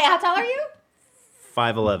tall. Okay, how tall are you?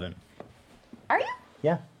 5'11". Are you?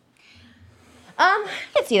 Yeah. I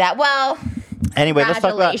can see that. Well, anyway, let's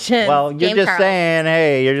talk about. Well, you're James just Charles. saying,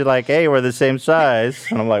 hey, you're just like, hey, we're the same size,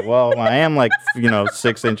 and I'm like, well, I am like,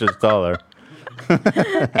 6 inches taller.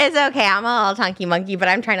 It's okay. I'm a little chunky monkey, but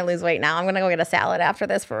I'm trying to lose weight now. I'm gonna go get a salad after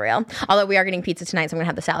this for real. Although we are getting pizza tonight, so I'm gonna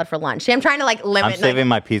have the salad for lunch. See, I'm trying to limit. I'm saving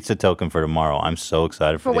my pizza token for tomorrow. I'm so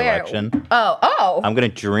excited for the where? election. Oh. I'm gonna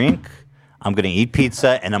drink. I'm gonna eat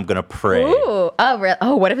pizza, and I'm gonna pray. Ooh. Oh, really?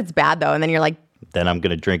 Oh, what if it's bad though? And then you're like, then I'm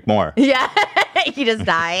gonna drink more. yeah, you just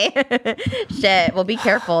die. Shit. Well, be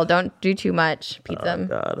careful. Don't do too much pizza. Oh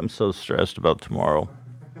God, I'm so stressed about tomorrow.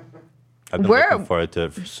 I've been looking forward to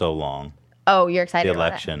it for so long. Oh, you're excited The about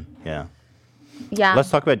election, yeah. Yeah. Let's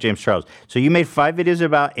talk about James Charles. So you made 5 videos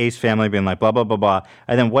about Ace Family being like blah, blah, blah, blah.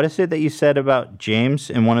 And then what is it that you said about James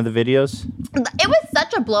in one of the videos? It was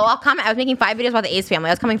such a blow-off comment. I was making 5 videos about the Ace Family.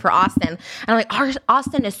 I was coming for Austin. And I'm like,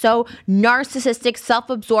 Austin is so narcissistic,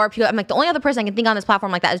 self-absorbed. I'm like, the only other person I can think on this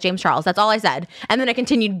platform like that is James Charles. That's all I said. And then I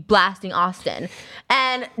continued blasting Austin.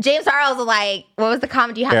 And James Charles was like, what was the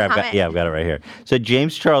comment? Do you have the comment? I've got it right here. So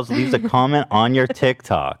James Charles leaves a comment on your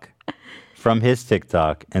TikTok from his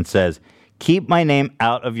TikTok and says, "Keep my name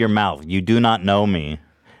out of your mouth. You do not know me."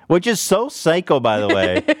 Which is so psycho, by the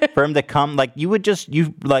way, for him to come. Like,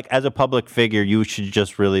 as a public figure, you should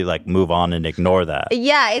just really, like, move on and ignore that.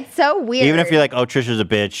 Yeah, it's so weird. Even if you're like, oh, Trisha's a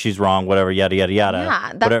bitch, she's wrong, whatever, yada, yada, yada. Yeah,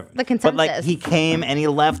 that's whatever. the consensus. But, like, he came and he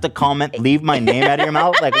left a comment, leave my name out of your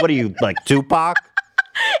mouth? Like, what are you, like, Tupac?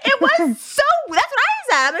 It was so, that's what I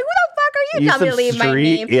said. I'm like, who the fuck are you telling me to leave my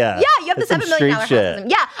name? Yeah. Yeah, you have the That's $7 some million street house. shit.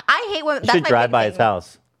 Yeah, I hate when, You should drive by his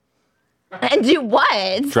house. And do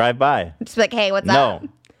what? Drive by. Just be like, hey, what's up? No.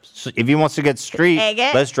 So if he wants to get street, Egg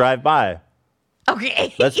it? let's drive by.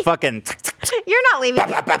 Okay. Let's fucking... You're not leaving.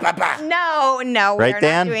 No, Right, we're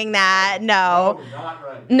Dan? not doing that. No.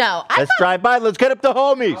 No. Let's drive by. Let's get up the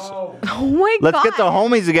homies. Oh my God. Let's get the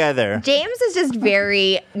homies together. James is just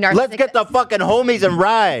very narcissistic. Let's get the fucking homies and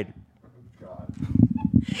ride.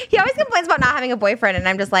 He always complains about not having a boyfriend, and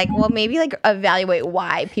I'm just like, well, maybe like evaluate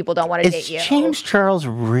why people don't want to date Is you. James Charles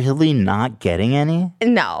really not getting any?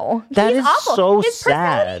 No. That He's is awful. so His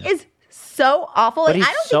personality sad. is so awful. But Like, he's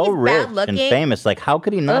I don't so think he's rich bad looking. and famous. Like, how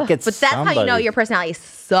could he not get But that's somebody? how you know your personality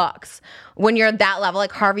sucks. When you're at that level,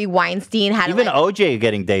 like Harvey Weinstein had Even like, OJ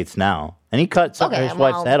getting dates now. And he cut his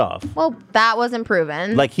wife's head off. Well, that wasn't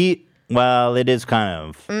proven. Like, well, it is kind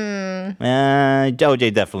of...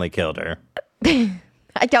 OJ definitely killed her.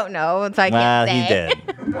 I don't know, so I Well, can't say.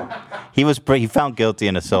 he did. He found guilty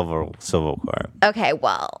in a civil court. Okay,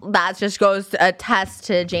 well, that just goes to attest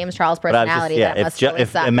to James Charles' But I was personality. just, That must really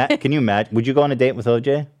suck. can you imagine? Would you go on a date with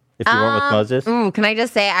OJ if you weren't with Moses? Ooh, can I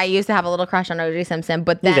just say I used to have a little crush on O.J. Simpson,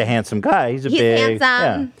 but then He's a handsome guy. He's He's big.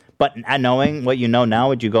 handsome. Yeah. But knowing what you know now,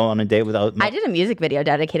 would you go on a date with I did a music video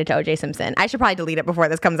dedicated to O.J. Simpson. I should probably delete it before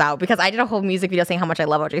this comes out because I did a whole music video saying how much I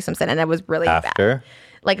love O.J. Simpson, and it was really after? bad.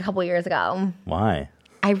 Like a couple years ago. Why?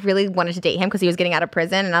 I really wanted to date him because he was getting out of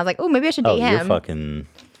prison, and I was like, oh, maybe I should date him.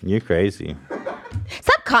 You're crazy.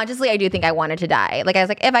 Subconsciously, I do think I wanted to die. Like, I was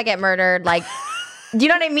like, if I get murdered, like, do you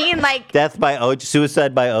know what I mean? Like, Death by OJ,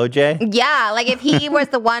 suicide by OJ? yeah, like if he was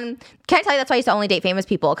the one. Can I tell you that's why I used to only date famous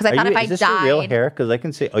people? Because I thought if I is this died. your real hair? Because I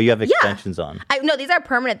can see. Oh, you have extensions on. No, these are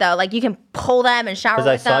permanent though. Like you can pull them and shower with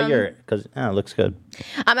Because I saw them. it looks good.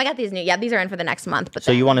 I got these new. Yeah, these are in for the next month. But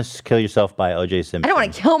So you want to kill yourself by OJ Simpson? I don't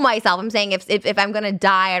want to kill myself. I'm saying if I'm gonna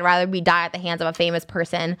die, I'd rather die at the hands of a famous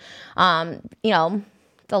person.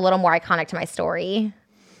 It's a little more iconic to my story,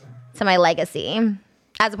 to my legacy,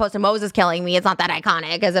 as opposed to Moses killing me. It's not that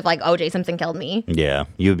iconic as if like O.J. Simpson killed me. Yeah,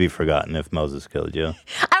 you'd be forgotten if Moses killed you. I don't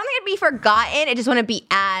think it'd be forgotten. It just wouldn't be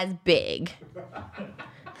as big.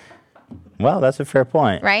 Well, that's a fair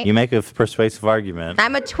point. Right? You make a persuasive argument.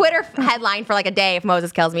 I'm a Twitter headline for like a day if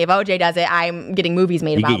Moses kills me. If OJ does it, I'm getting movies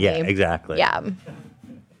made about me. Exactly. Yeah.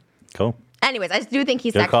 Cool. Anyways, I do think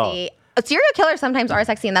he's Good sexy. call. Serial killers sometimes are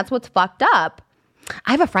sexy, and that's what's fucked up.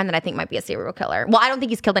 I have a friend that I think might be a serial killer. Well, I don't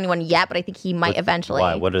think he's killed anyone yet, but I think he might eventually.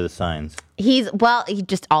 Why? What are the signs? He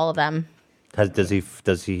just all of them. Does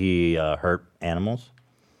he hurt animals?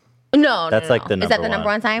 No, That's no. like the Is that the number number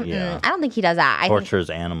one one. sign? Yeah. I don't think he does that. Tortures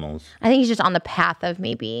animals. I think he's just on the path of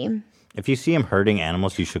maybe. If you see him hurting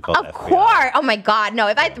animals, you should call Of the FBI. course. Oh my God. No,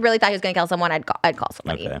 if I really thought he was going to kill someone, I'd call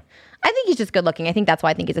somebody. Okay. I think he's just good looking. I think that's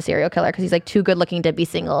why I think he's a serial killer because he's like too good looking to be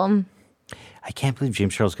single. I can't believe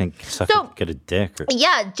James Charles can get a dick.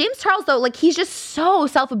 Yeah, James Charles though, like he's just so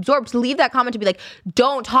self-absorbed to leave that comment to be like,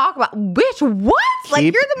 "Don't talk about bitch." What? Like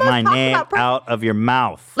Keep you're the most my talked name about person. out of your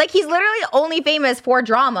mouth. Like he's literally only famous for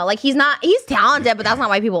drama. Like he's talented, but that's not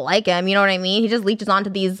why people like him. You know what I mean? He just leeches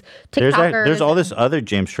onto these TikTokers. There's all this other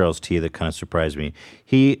James Charles tea that kind of surprised me.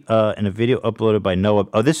 He in a video uploaded by Noah.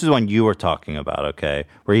 Oh, this is one you were talking about. Okay,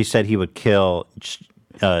 where he said he would kill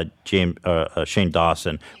Shane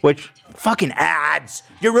Dawson, which fucking ads.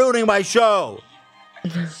 You're ruining my show.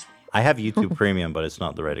 I have YouTube Premium, but it's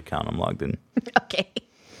not the right account. I'm logged in. Okay,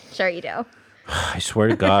 sure you do. I swear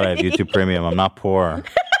to God, I have YouTube Premium. I'm not poor.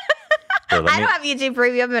 Here, I don't have YouTube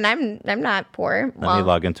Premium, and I'm not poor. Let me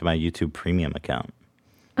log into my YouTube Premium account.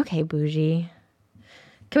 Okay, bougie.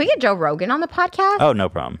 Can we get Joe Rogan on the podcast? Oh, no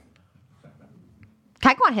problem.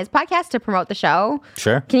 Can I go on his podcast to promote the show?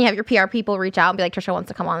 Sure. Can you have your PR people reach out and be like, Trisha wants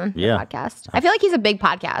to come on the podcast? I feel like he's a big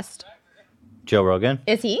podcast. Joe Rogan?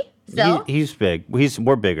 Is he? Still? He's big.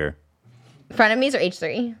 We're bigger. Frenemies or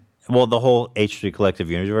H3? Well, the whole H3 Collective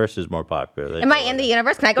universe is more popular. Am I in the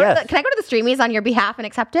universe? Can I go? Yes. Can I go to the streamies on your behalf and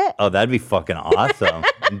accept it? Oh, that'd be fucking awesome.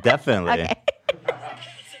 Definitely. Okay.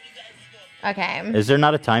 Okay. Is there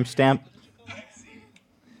not a timestamp?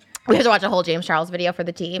 We have to watch a whole James Charles video for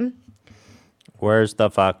the team. Where's the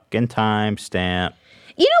fucking timestamp?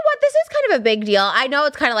 You know what? This is kind of a big deal. I know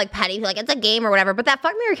it's kind of like petty, like it's a game or whatever, but that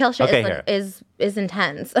fuck, marry, kill shit Okay, is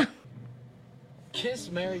intense.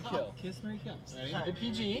 Kiss, marry, kill. Kiss, marry, kill. Ready?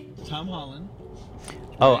 PG. Tom Holland.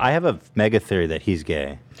 Oh, I have a mega theory that he's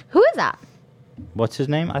gay. Who is that? What's his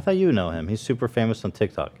name? I thought you know him. He's super famous on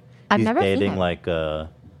TikTok. I've He's never seen dating him. like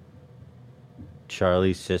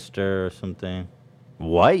Charlie's sister or something.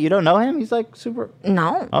 What? You don't know him? He's like super.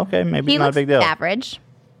 No. Okay, maybe He not a looks big deal. average.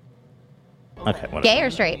 Okay, whatever. Gay or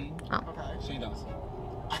straight? Oh. Okay. Shane Dawson.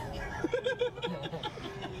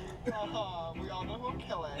 We all know who I'm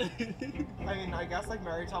killing. I mean, I guess like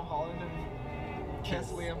marry Tom Holland and kiss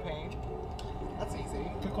Liam Payne. That's easy.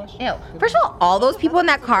 Good question. Ew. First of all those people in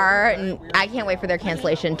that car, and I can't wait for their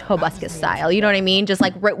cancellation, Tobuscus style. You know what I mean? Just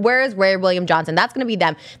like, where is Ray William Johnson? That's going to be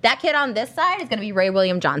them. That kid on this side is going to be Ray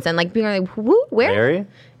William Johnson. Like, being like, who? Where? Larry?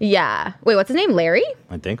 Yeah. Wait, what's his name? Larry?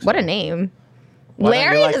 I think so. What a name. Why don't you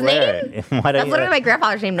Larry like is his Larry? name? Why don't That's you literally like- my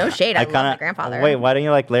grandfather's name. No shade. I love my grandfather. Wait, why don't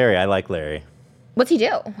you like Larry? I like Larry. What's he do?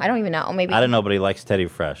 I don't even know. Maybe. I don't know, but he likes Teddy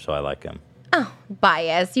Fresh, so I like him. Oh,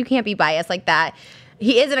 bias. You can't be biased like that.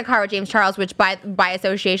 He is in a car with James Charles, which by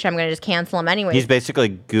association, I'm going to just cancel him anyway. He's basically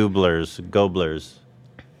Goblers.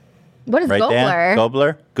 What is Right,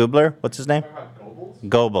 Gobler? Dan? Goobler? What's his name?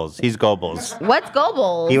 Goebbels. He's Goebbels. What's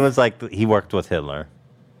Goebbels? He was like, he worked with Hitler.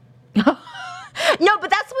 No, but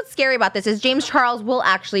that's what's scary about this is James Charles will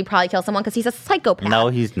actually probably kill someone because he's a psychopath. No,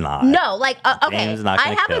 he's not. No, like, okay, James is not I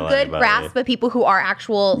gonna have a kill good anybody. grasp of people who are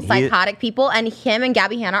actual psychotic people, and him and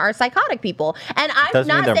Gabby Hanna are psychotic people. And I'm Doesn't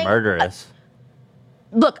not mean they're saying, murderous.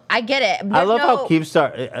 Look, I get it. I love how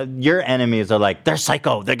Keemstar, your enemies are like, they're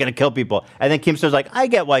psycho, they're going to kill people. And then Keemstar's like, I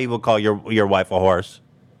get why you would call your wife a horse.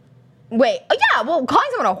 Wait, oh, yeah, well, calling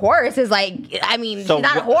someone a horse is like, I mean, he's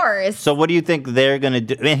not a horse. So what do you think they're going to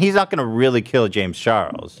do? I mean, he's not going to really kill James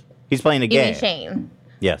Charles. He's playing a You game. mean Shane?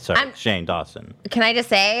 Yeah, sorry, Shane Dawson. Can I just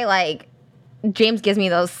say, like, James gives me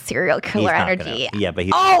those serial killer not energy. gonna- yeah, but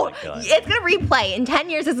he's oh, not gonna kill it's gonna replay in 10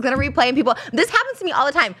 years. It's gonna replay, and people. This happens to me all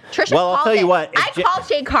the time. Trisha, Well, I'll called tell you it. what, if I called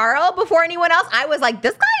Shay Carl before anyone else. I was like,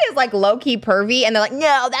 this guy is like low key pervy, and they're like,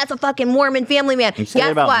 no, that's a fucking Mormon family man. You say that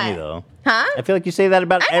Guess about what? me though. Huh? I feel like you say that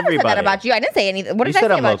about I never everybody. said that about you. I didn't say anything. What You did I said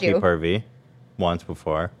say I'm about low-key you? pervy once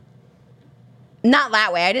before. Not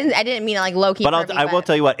that way. I didn't mean like low key. But pervy, I will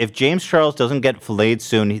tell you what, if James Charles doesn't get filleted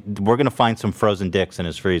soon, we're going to find some frozen dicks in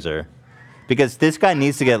his freezer. Because this guy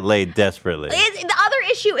needs to get laid desperately. The other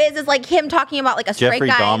issue is like him talking about like a straight Jeffrey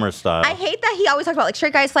guy. Dahmer style. I hate that he always talks about like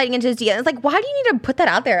straight guys sliding into his DMs. It's like, why do you need to put that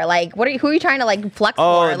out there? Like, who are you trying to like flex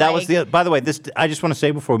for? That was the. By the way, this. I just want to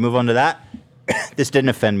say before we move on to that, this didn't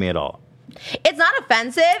offend me at all. It's not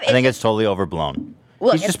offensive. I think it's totally overblown.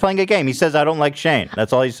 Look, He's just playing a game. He says, "I don't like Shane."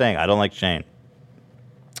 That's all he's saying. I don't like Shane.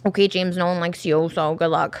 Okay, James, no one likes you, so good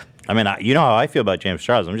luck. I mean, you know how I feel about James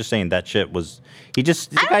Charles. I'm just saying that shit was. He just.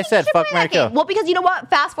 The guy said, "Fuck, marry, kill." Well, because you know what?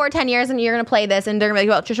 Fast forward 10 years and you're gonna play this, and they're gonna be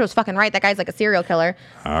like, "Well, Trisha was fucking right. That guy's like a serial killer.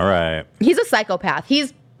 All right. He's a psychopath.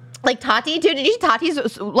 He's." Like Tati, dude, did you see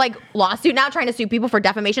Tati's like lawsuit now trying to sue people for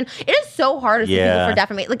defamation? It is so hard to sue people for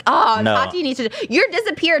defamation. Like, oh, No. Tati needs to. You're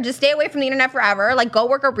disappeared. Just stay away from the internet forever. Like, go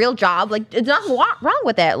work a real job. Like, it's nothing wrong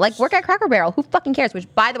with it. Like, work at Cracker Barrel. Who fucking cares? Which,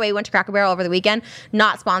 by the way, we went to Cracker Barrel over the weekend.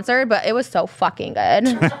 Not sponsored, but it was so fucking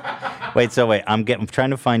good. Wait. I'm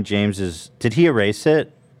trying to find James's. Did he erase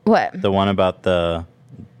it? What? The one about the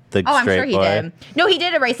I'm straight sure he boy? did. No, he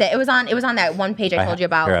did erase it. It was on that one page I told you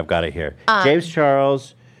about. Here, I've got it here. James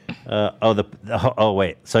Charles.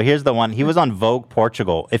 Wait. So here's the one. He was on Vogue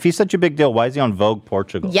Portugal. If he's such a big deal, why is he on Vogue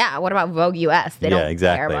Portugal? Yeah. What about Vogue US? They don't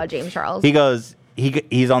exactly. care about James Charles. He goes.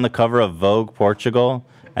 He's on the cover of Vogue Portugal,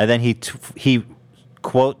 and then he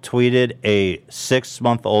quote tweeted a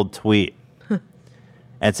 6-month-old tweet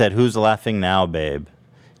and said, "Who's laughing now, babe?"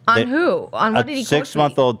 On who? On what did he quote?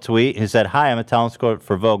 6-month-old tweet. He said, "Hi, I'm a talent scout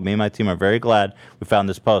for Vogue. Me and my team are very glad we found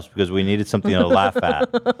this post because we needed something to laugh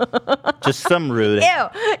at." Just some rude.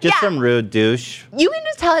 Ew. Just some rude douche. You can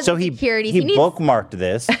just tell his So he insecurities. he needs- bookmarked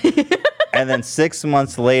this, and then 6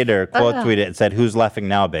 months later, quote tweeted and said, "Who's laughing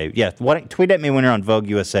now, babe?" Yeah, tweet at me when you're on Vogue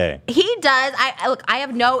USA. He does. Look. I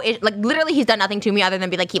have no like. Literally, he's done nothing to me other than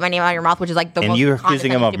be like, keep my name out of your mouth, which is like the And most you're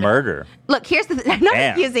accusing him of condescending, murder. Look, here's the. I'm not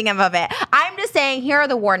Damn. accusing him of it. I'm just saying here are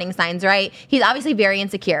the warning signs, right? He's obviously very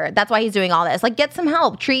insecure. That's why he's doing all this. Like, get some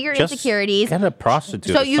help. Treat your Just insecurities. get a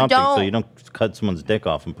prostitute So or you something so don't- you don't cut someone's dick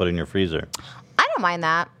off and put it in your freezer. I don't mind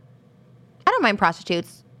that. I don't mind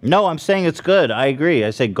prostitutes. No, I'm saying it's good. I agree. I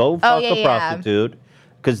say go fuck yeah, a prostitute.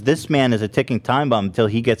 Because this man is a ticking time bomb until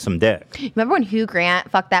he gets some dick. Remember when Hugh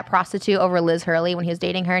Grant fucked that prostitute over Liz Hurley when he was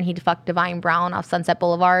dating her and he fucked Divine Brown off Sunset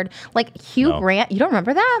Boulevard? Like, Hugh Grant, you don't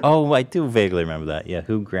remember that? Oh, I do vaguely remember that. Yeah,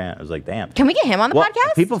 Hugh Grant. I was like, damn. Can we get him on the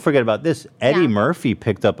podcast? People forget about this. Eddie Murphy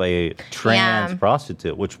picked up a trans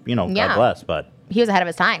prostitute, which, God bless, but... He was ahead of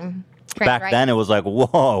his time. Back then, it was like,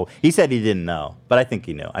 whoa. He said he didn't know, but I think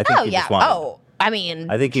he knew. I think he just wanted... I mean,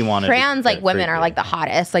 I think he wanted trans women are like the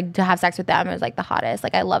hottest. Like to have sex with them is like the hottest.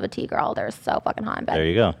 Like I love a T-girl. They're so fucking hot in bed. There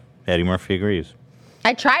you go. Eddie Murphy agrees.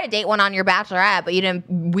 I tried to date one on your Bachelorette, but you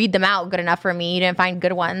didn't weed them out good enough for me. You didn't find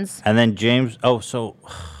good ones. And then James. Oh, so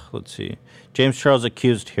let's see. James Charles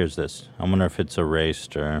accused. Here's this. I wonder if it's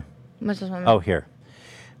erased or. What's this one? Oh, here.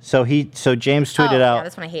 So James tweeted out,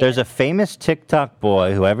 this one I hate there's a famous TikTok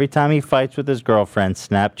boy who every time he fights with his girlfriend,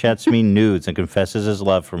 Snapchats me nudes and confesses his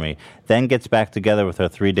love for me, then gets back together with her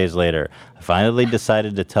 3 days later. I finally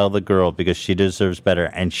decided to tell the girl because she deserves better,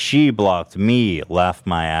 and she blocked me. Laughed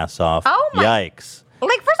my ass off. Oh my. Yikes.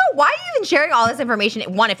 Like, first of all, why are you even sharing all this information?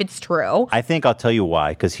 One, if it's true. I think I'll tell you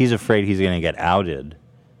why, because he's afraid he's going to get outed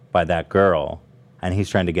by that girl, and he's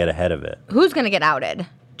trying to get ahead of it. Who's going to get outed?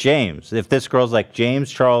 James. If this girl's like, James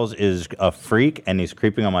Charles is a freak and he's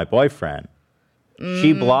creeping on my boyfriend,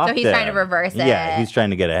 she blocked him. So he's trying to reverse it. Yeah, he's trying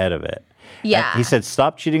to get ahead of it. Yeah. And he said,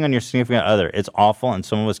 stop cheating on your significant other. It's awful, and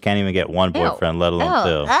some of us can't even get one boyfriend, let alone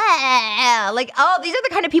two. Like, these are the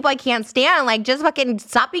kind of people I can't stand. Like, just fucking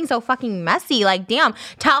stop being so fucking messy. Like, damn,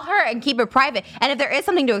 tell her and keep it private. And if there is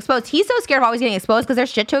something to expose, he's so scared of always getting exposed because there's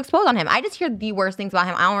shit to expose on him. I just hear the worst things about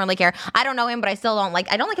him. I don't really care. I don't know him, but I don't like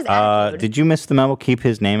his attitude. Did you miss the memo? Keep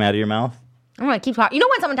his name out of your mouth? I'm gonna keep talking. You know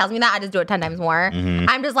when someone tells me that, I just do it 10 times more. Mm-hmm.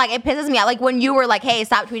 I'm just like, it pisses me out. Like when you were like, hey,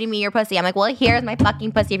 stop tweeting me your pussy. I'm like, well, here's my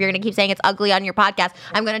fucking pussy. If you're gonna keep saying it's ugly on your podcast,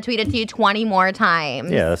 I'm gonna tweet it to you 20 more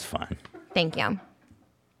times. Yeah, that's fine. Thank you.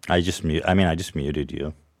 I just muted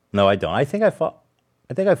you. No, I don't. I think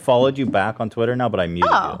I followed you back on Twitter now, but I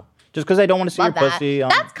muted you. Just because I don't want to see your pussy.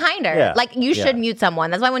 That's kinder. Yeah. Like you should mute someone.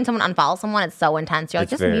 That's why when someone unfollows someone, it's so intense. You're like,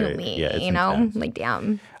 just mute me. Yeah, it's you know, intense. like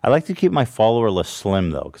damn. I like to keep my follower list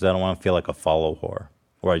slim though, because I don't want to feel like a follow whore,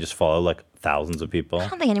 where I just follow like thousands of people. I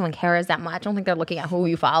don't think anyone cares that much. I don't think they're looking at who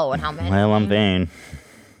you follow and how many. Well, I'm vain.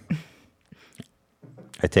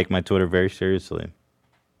 I take my Twitter very seriously.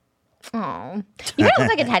 Oh, you kind of look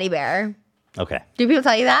like a teddy bear. Okay. Do people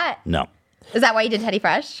tell you that? No. Is that why you did Teddy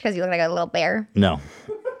Fresh? Because you look like a little bear? No.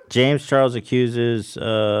 James Charles accuses,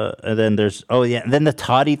 and then there's, and then the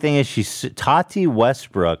Tati thing is Tati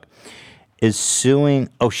Westbrook is suing.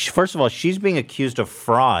 First of all, she's being accused of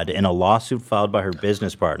fraud in a lawsuit filed by her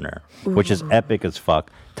business partner, which is epic as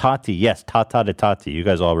fuck. Tati, yes, Tata to Tati. You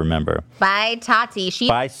guys all remember. By Tati.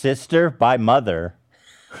 By sister, by mother.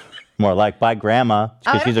 More like by grandma,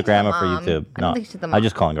 because she's a grandma for YouTube. I don't think she's the mom. I'm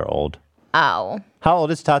just calling her old. Oh. How old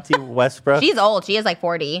is Tati Westbrook? She's old. She is like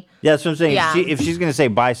 40. Yeah, that's what I'm saying. Yeah. If she's going to say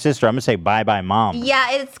bye sister, I'm going to say bye mom.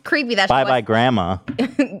 Yeah, it's creepy that bye grandma. You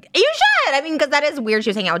should. I mean, because that is weird. She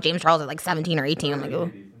was hanging out with James Charles at like 17 or 18. I'm like,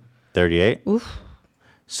 ooh. 38? Oof.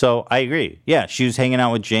 So I agree. Yeah, she was hanging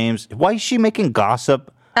out with James. Why is she making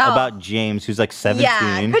gossip about James, who's like 17?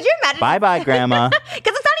 Yeah, could you imagine? Bye grandma. Because it's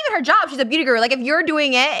not even her job. She's a beauty guru. Like, if you're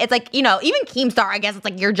doing it, it's like, you know, even Keemstar, I guess it's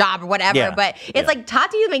like your job or whatever. Yeah. But it's like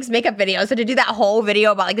Tati makes makeup videos. So to do that whole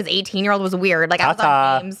video about like his 18-year-old was weird. Like, I was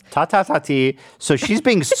on James. Tati. So she's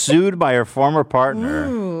being sued by her former partner.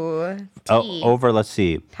 Ooh. Over, let's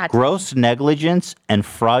see, Tati. gross negligence and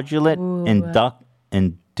fraudulent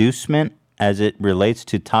inducement as it relates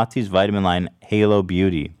to Tati's vitamin line, Halo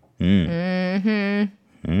Beauty.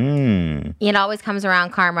 It always comes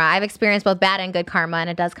around karma. I've experienced both bad and good karma, and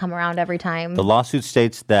it does come around every time. The lawsuit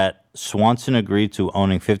states that Swanson agreed to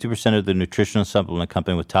owning 50% of the nutritional supplement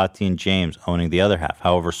company, with Tati and James owning the other half.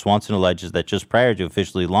 However, Swanson alleges that just prior to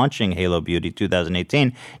officially launching Halo Beauty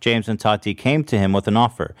 2018, James and Tati came to him with an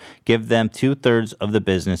offer. Give them 2/3 of the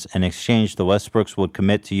business. In exchange, the Westbrooks would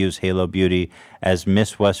commit to use Halo Beauty as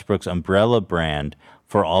Miss Westbrook's umbrella brand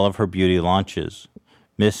for all of her beauty launches.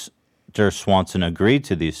 Mr. Swanson agreed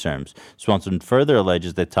to these terms. Swanson further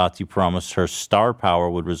alleges that Tati promised her star power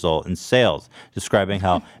would result in sales, describing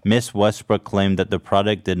how Miss Westbrook claimed that the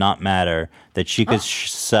product did not matter, that she could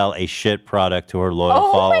sell a shit product to her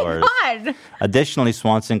loyal followers. My God. Additionally,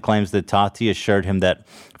 Swanson claims that Tati assured him that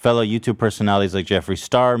fellow YouTube personalities like Jeffree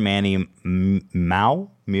Star, Manny Manny?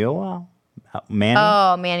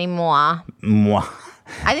 Oh, Manny Moi.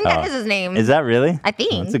 I think that is his name. Is that really? I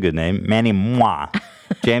think. That's a good name. Manny Moi.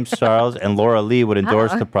 James Charles and Laura Lee would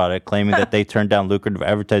endorse the product, claiming that they turned down lucrative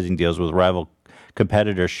advertising deals with rival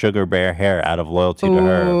competitor Sugar Bear Hair out of loyalty to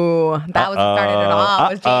her. Ooh, that was what started it all.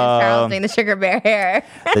 Was James Charles doing the Sugar Bear Hair?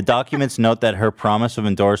 The documents note that her promise of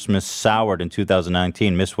endorsements soured in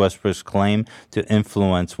 2019. Miss Westbrook's claim to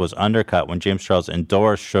influence was undercut when James Charles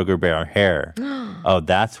endorsed Sugar Bear Hair. Oh,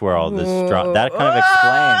 that's where all this that kind of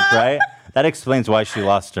explains, right? That explains why she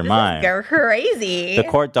lost her mind. You're crazy. The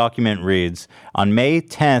court document reads, on May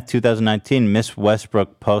 10th, 2019, Miss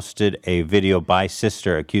Westbrook posted a video by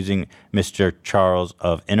sister accusing Mr. Charles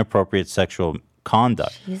of inappropriate sexual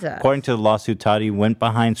conduct. Jesus. According to the lawsuit, Tati went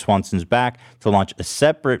behind Swanson's back to launch a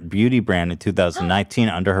separate beauty brand in 2019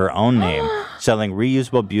 under her own name, selling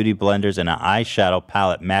reusable beauty blenders and an eyeshadow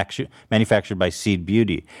palette manufactured by Seed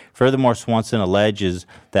Beauty. Furthermore, Swanson alleges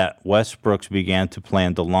that Westbrooks began to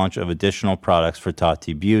plan the launch of additional products for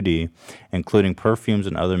Tati Beauty, including perfumes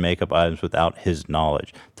and other makeup items without his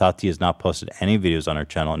knowledge. Tati has not posted any videos on her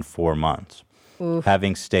channel in 4 months. Oof.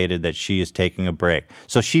 Having stated that she is taking a break.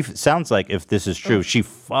 So she sounds like, if this is true, she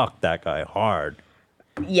fucked that guy hard.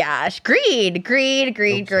 Yeah, greed.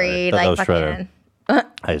 Like fucking.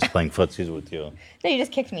 I was playing footsies with you. No, you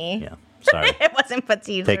just kicked me. Yeah, sorry. It wasn't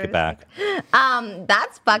footsies. Take it back.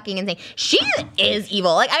 That's fucking insane. She is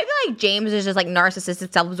evil. Like, I feel like James is just like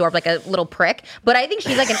narcissistic, self-absorbed, like a little prick. But I think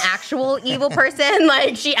she's like an actual evil person.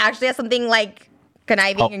 Like, she actually has something like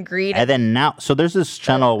conniving and greed. And then now, so there's this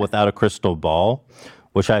channel Without a Crystal Ball,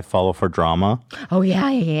 which I follow for drama. Oh,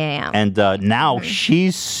 yeah. And now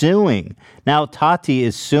she's suing. Now Tati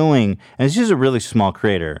is suing, and she's a really small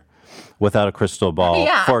creator, Without a Crystal Ball,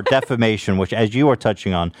 for defamation, which, as you are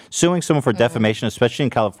touching on, suing someone for defamation, especially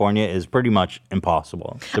in California, is pretty much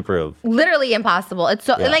impossible to prove. Literally impossible. It's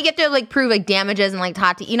so, and like, you have to like prove like damages and like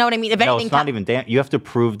Tati, you know what I mean? If No, anything, it's not even you have to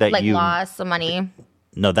prove that like you lost some money.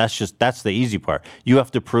 No, that's the easy part. You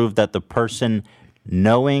have to prove that the person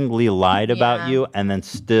knowingly lied about you and then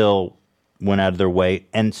still went out of their way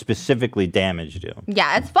and specifically damaged you.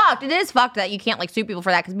 Yeah, it's fucked. It is fucked that you can't like sue people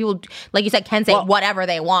for that, because people, like you said, can say whatever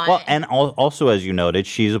they want. Well, and also, as you noted,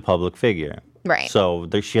 she's a public figure. Right. So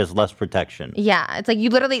she has less protection. Yeah, it's like you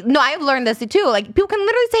literally, no, I've learned this too. Like, people can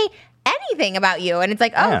literally say anything about you, and it's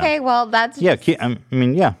like, oh, okay, well, that's I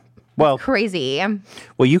mean, yeah. Well, crazy.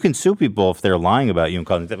 Well, you can sue people if they're lying about you, and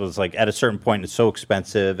calling it was like at a certain point it's so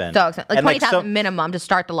expensive and so expensive. Like $20,000 minimum to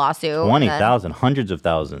start the lawsuit. 20,000, hundreds of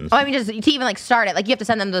thousands. Oh, I mean, just to even like start it, like you have to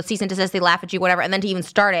send them the cease and desist. They laugh at you, whatever, and then to even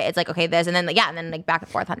start it, it's like, okay, this, and then and then like back and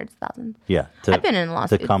forth, hundreds of thousands. Yeah, I've been in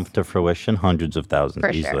lawsuits to come to fruition, hundreds of thousands For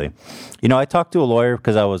easily. Sure. You know, I talked to a lawyer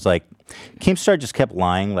because I was like, Keemstar just kept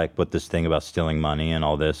lying, like with this thing about stealing money and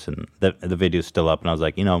all this, and the video's still up, and I was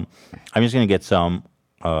like, you know, I'm just gonna get some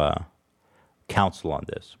counsel on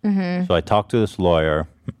this. Mm-hmm. So I talked to this lawyer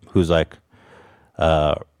who's like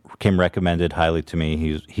came recommended highly to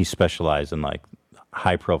me. He specialized in like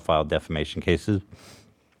high profile defamation cases.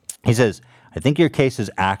 He says, I think your case is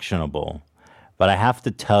actionable, but I have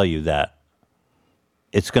to tell you that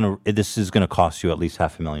this is gonna cost you at least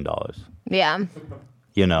 $500,000. Yeah.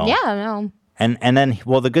 You know? Yeah, no. And then,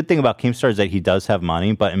 well, the good thing about Keemstar is that he does have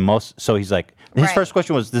money, but so he's like, his first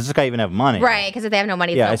question was, does this guy even have money? Right, because if they have no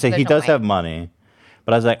money, I say he does have money,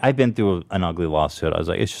 but I was like, I've been through an ugly lawsuit. I was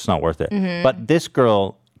like, it's just not worth it. Mm-hmm. But this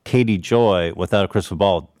girl, Katie Joy, Without a Crystal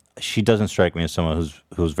Ball, she doesn't strike me as someone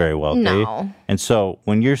who's very wealthy. No. And so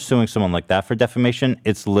when you're suing someone like that for defamation,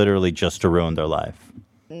 it's literally just to ruin their life.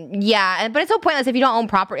 Yeah, but it's so pointless if you don't own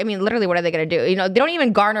property. I mean, literally, what are they going to do? You know, they don't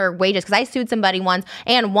even garner wages, because I sued somebody once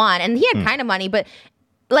and won, and he had kind of money, but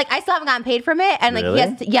like I still haven't gotten paid from it. And like, really?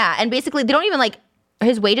 And basically they don't even like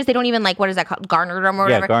his wages. They don't even like, what is that called? Garnered them or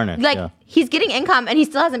whatever. Yeah, garnered. Like he's getting income and he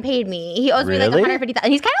still hasn't paid me. He owes me like $150,000.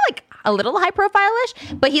 And he's kind of like a little high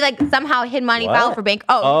profile-ish, but he like somehow hid money, filed for bank.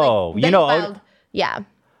 You know, yeah.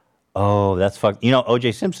 Oh, that's fucked. You know,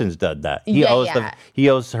 O.J. Simpson's done that. He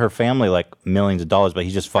owes her family like millions of dollars, but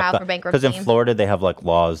he just fucked up. Because in Florida, they have like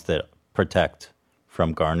laws that protect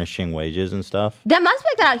from garnishing wages and stuff. That must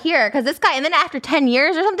make that out here, because this guy, and then after 10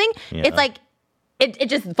 years or something, it's like, it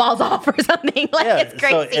just falls off or something. Like, it's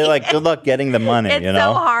crazy. So, like, good luck getting the money, it's you know?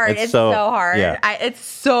 So hard. It's so hard. Yeah. It's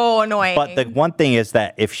so annoying. But the one thing is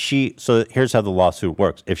that so here's how the lawsuit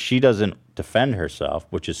works. If she doesn't defend herself,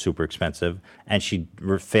 which is super expensive, and she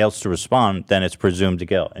fails to respond, then it's presumed to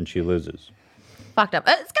guilt and she loses. Fucked up.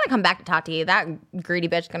 It's going to come back to Tati. That greedy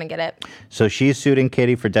bitch going to get it. So she's suing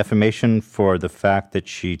Katie for defamation for the fact that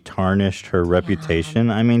she tarnished her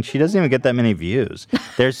reputation. I mean, she doesn't even get that many views.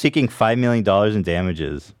 They're seeking $5 million in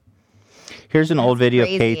damages. Here's an old video of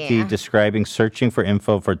Katie describing searching for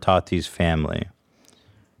info for Tati's family.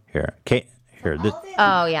 Here.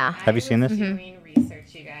 Oh, yeah. Have you seen this? Doing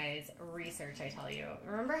research, you guys. Research, I tell you.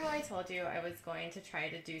 remember how I told you I was going to try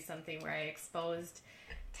to do something where I exposed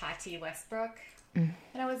Tati Westbrook? And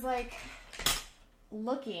I was like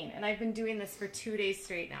looking, and I've been doing this for 2 days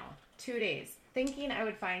straight now. 2 days. Thinking I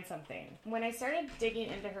would find something. When I started digging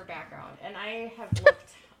into her background, and I have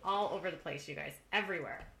looked all over the place, you guys.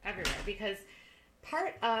 Everywhere. Because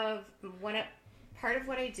part of what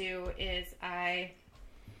I do is I...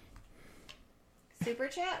 Super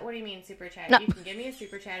chat? What do you mean super chat? No. You can give me a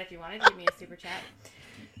super chat if you want to give me a super chat.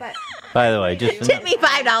 But by the way, just tip me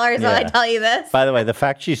 $5 while I tell you this. By the way, the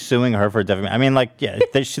fact she's suing her for defamation. I mean, like, yeah,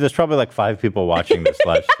 there's probably like 5 people watching this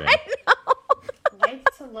live stream. I know.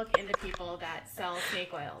 Like to look into people that sell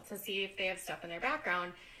snake oil to see if they have stuff in their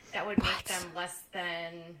background that would make them less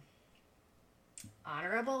than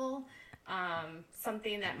honorable.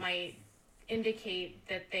 Something that might indicate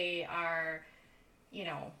that they are, you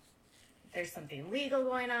know, there's something legal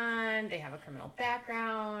going on, they have a criminal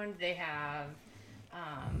background, they have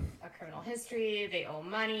a criminal history, they owe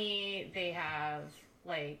money, they have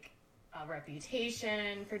like a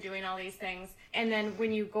reputation for doing all these things. And then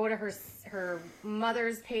when you go to her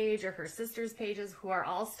mother's page or her sister's pages, who are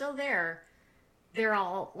all still there, they're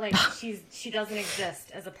all like she doesn't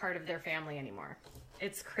exist as a part of their family anymore.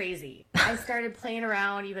 It's crazy. I started playing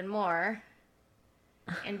around even more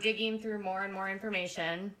and digging through more and more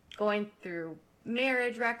information, going through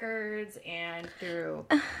marriage records and through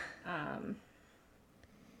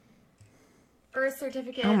birth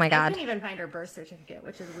certificate. Oh my God. I couldn't even find her birth certificate,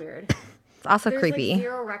 which is weird. It's also There's creepy. Like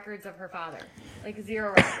 0 records of her father. Like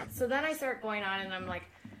 0 records. So then I start going on and I'm like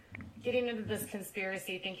getting into this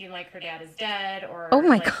conspiracy, thinking like her dad is dead, or oh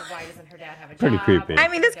my like, God. why doesn't her dad have a job? Pretty creepy. I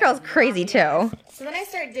mean, this girl's crazy too. So then I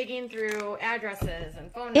start digging through addresses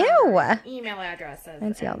and phone Ew. numbers, email addresses. I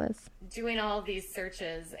didn't see all this. Doing all of these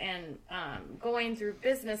searches and going through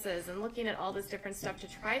businesses and looking at all this different stuff to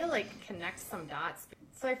try to like connect some dots.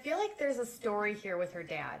 So I feel like there's a story here with her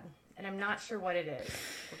dad, and I'm not sure what it is.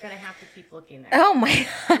 We're gonna have to keep looking there. Oh my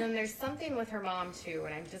God. And then there's something with her mom too,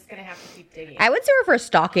 and I'm just gonna have to keep digging. I would sue her for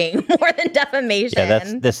stalking more than defamation.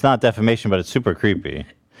 Yeah, that's not defamation, but it's super creepy.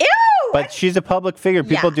 Ew. But she's a public figure.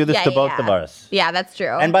 People do this to both of us. Yeah, that's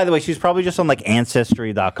true. And by the way, she's probably just on like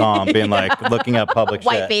Ancestry.com being like looking up public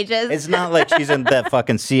white shit. pages. It's not like she's in that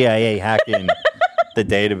fucking CIA hacking the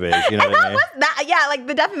database. You know what I mean? Yeah, like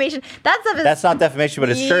the defamation. That stuff is. That's not defamation, but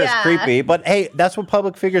it sure is creepy. But hey, that's what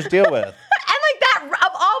public figures deal with. And like that,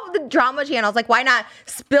 of all the drama channels, like why not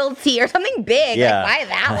Spill Tea or something big? Yeah. Like why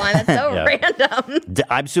that one? That's so random.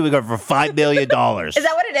 I'm suing her for $5 million. Is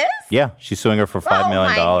that what it is? Yeah, she's suing her for $5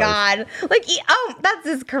 million. Oh my God! Like, that's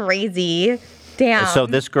just crazy. Damn. So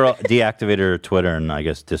this girl deactivated her Twitter and I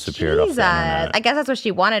guess disappeared off the internet. I guess that's what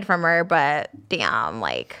she wanted from her, but damn,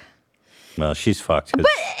 like. Well, she's fucked. But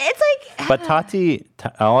it's like. But Tati,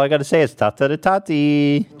 all I got to say is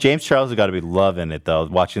Tati. James Charles has got to be loving it, though,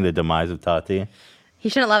 watching the demise of Tati. He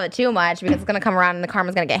shouldn't love it too much because it's going to come around and the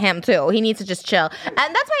karma's going to get him, too. He needs to just chill. And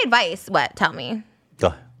that's my advice. What? Tell me.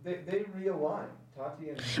 They realign. Tati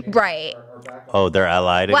and James right. are back on. Oh, they're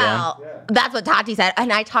allied again? Well, that's what Tati said.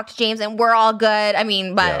 And I talked to James and we're all good. I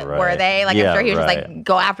mean, but were they? Like, I'm sure he was just like,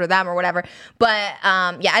 go after them or whatever. But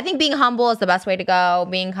yeah, I think being humble is the best way to go.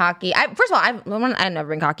 Being cocky. First of all, I've never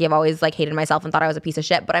been cocky. I've always like hated myself and thought I was a piece of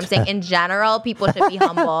shit. But I'm saying in general, people should be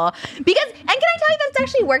humble. Because, and can I tell you that's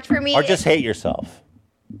actually worked for me? Or just hate yourself.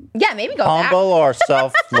 Yeah, maybe go humble or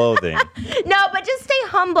self-loathing. No, but just stay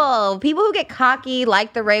humble. People who get cocky,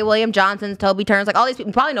 like the Ray William Johnsons, Toby Turns, like all these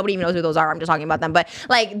people, probably nobody even knows who those are. I'm just talking about them. But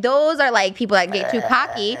like those are like people that get too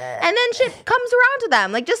cocky and then shit comes around to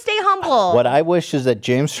them. Like just stay humble. What I wish is that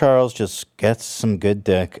James Charles just gets some good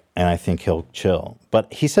dick and I think he'll chill.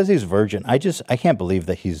 But he says he's virgin. I can't believe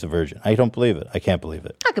that he's a virgin. I don't believe it. I can't believe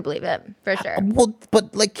it. I could believe it, for sure. Well,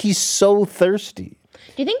 but like he's so thirsty.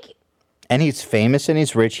 Do you think... And he's famous and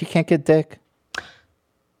he's rich. He can't get dick.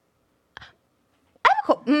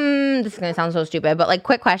 This is going to sound so stupid, but like,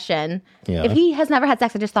 quick question. Yeah. If he has never had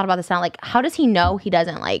sex, I just thought about this now. Like, how does he know he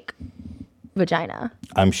doesn't like vagina?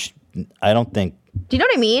 I don't think. Do you know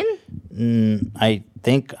what I mean? I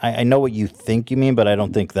think I know what you think you mean, but I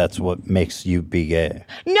don't think that's what makes you be gay.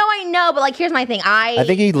 No, I know, but like, here's my thing. I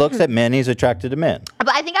think he looks at men. He's attracted to men.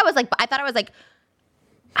 But I think I thought I was like,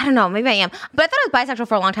 I don't know, maybe I am. But I thought I was bisexual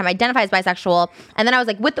for a long time. I identified as bisexual. And then I was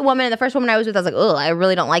like with the woman, and the first woman I was with, I was like, oh, I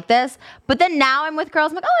really don't like this. But then now I'm with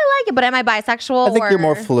girls, I'm like, oh, I like it. But am I bisexual? I think you're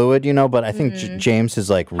more fluid, but I think James is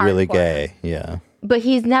like really Hardcore. gay. Yeah. But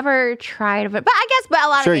he's never tried it. But I guess, but a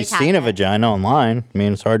lot Sure, of he's seen a vagina online. I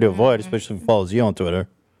mean, it's hard to avoid, especially if he follows you on Twitter.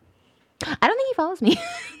 I don't think he follows me.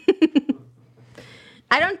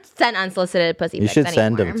 I don't send unsolicited pussy pics You should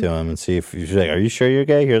send anymore. them to him and see if you're like, are you sure you're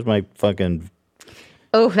gay? Here's my fucking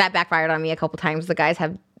Oh, that backfired on me a couple times. The guys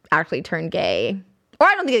have actually turned gay. Or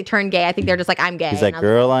I don't think they turned gay. I think they're just like, I'm gay. He's like,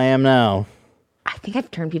 girl, I am now. I think I've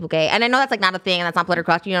turned people gay. And I know that's like not a thing and that's not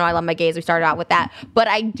politically correct. You know, I love my gays. We started out with that. But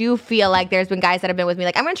I do feel like there's been guys that have been with me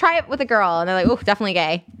like, I'm going to try it with a girl. And they're like, oh, definitely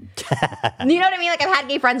gay. You know what I mean? Like I've had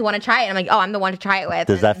gay friends want to try it. And I'm like, oh, I'm the one to try it with.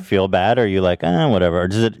 Does that feel bad? Or are you like, whatever? Or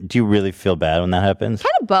do you really feel bad when that happens?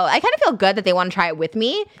 Kind of both. I kind of feel good that they want to try it with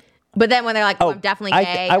me. But then when they're like, I'm definitely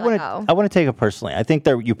gay. I want to take it personally. I think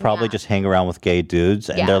you probably just hang around with gay dudes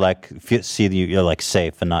and they're like, see you're like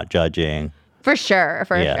safe and not judging. For sure.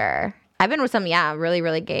 Sure. I've been with some, really,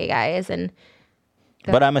 really gay guys.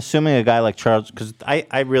 But I'm assuming a guy like Charles, because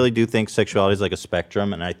I really do think sexuality is like a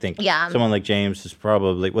spectrum. And I think someone like James is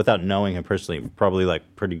probably, without knowing him personally, probably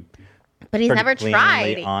like pretty. But he's never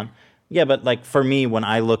tried. Yeah, but like for me, when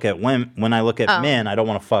I look at men, I don't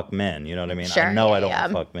want to fuck men. You know what I mean? Sure, I know I don't want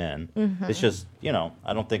to fuck men. Mm-hmm. It's just,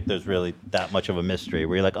 I don't think there's really that much of a mystery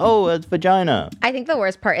where you're like, oh, it's vagina. I think the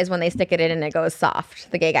worst part is when they stick it in and it goes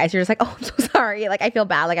soft. The gay guys, you're just like, oh, I'm so sorry. Like, I feel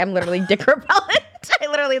bad. Like, I'm literally dick repellent. I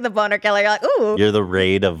literally the boner killer. You're like, ooh. You're the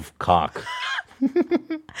raid of cock. But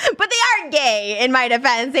they are gay, in my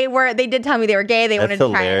defense. They did tell me they were gay. They wanted to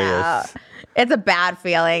try it out. It's a bad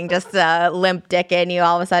feeling, just a limp dick in you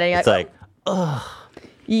all of a sudden. You're it's like, ugh.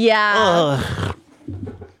 Yeah. Ugh.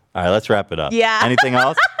 All right, let's wrap it up. Yeah. Anything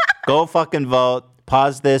else? Go fucking vote.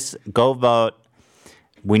 Pause this. Go vote.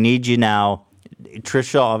 We need you now.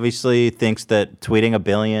 Trisha obviously thinks that tweeting 1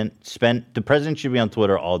 billion, the president should be on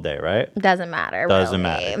Twitter all day, right? Doesn't matter. Doesn't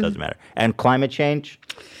matter. And climate change?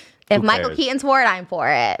 If Michael Keaton's for it, I'm for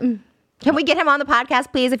it. Can we get him on the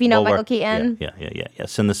podcast, please, if you know Michael Keaton? Yeah.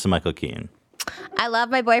 Send this to Michael Keaton. I love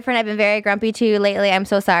my boyfriend. I've been very grumpy too lately. I'm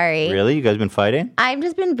so sorry. Really? You guys been fighting? I've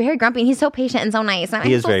just been very grumpy. And he's so patient and so nice. And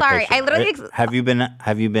I'm so sorry. Patient. I literally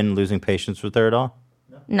have you been losing patience with her at all?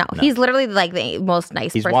 No. He's literally like the most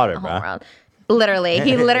nice person in the whole world. Literally.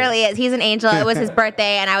 He literally is. He's an angel. It was his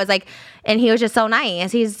birthday and I was like, and he was just so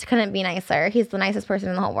nice. He couldn't be nicer. He's the nicest person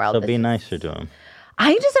in the whole world. So be nicer to him.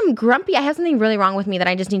 I just am grumpy. I have something really wrong with me that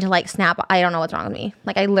I just need to like snap. I don't know what's wrong with me.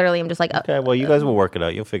 Like I literally am just like. Okay, well you guys will work it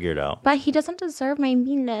out. You'll figure it out. But he doesn't deserve my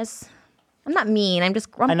meanness. I'm not mean. I'm just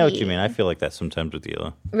grumpy. I know what you mean. I feel like that sometimes with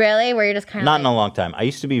you. Really? Where you're just kind of not in a long time. I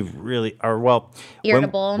used to be really, irritable.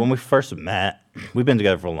 When we first met, we've been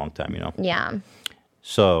together for a long time, Yeah.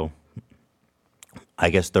 So I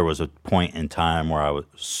guess there was a point in time where I was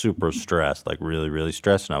super stressed, like really, really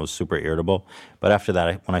stressed, and I was super irritable. But after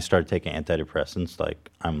that, when I started taking antidepressants,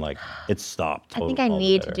 it stopped. I think I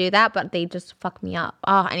need to do that, but they just fuck me up.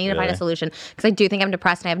 Oh, I need to find a solution because I do think I'm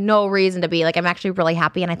depressed and I have no reason to be. Like, I'm actually really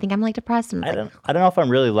happy and I think I'm like depressed. And, I don't know if I'm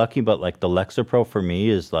really lucky, but like the Lexapro for me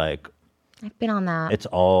is like. I've been on that. It's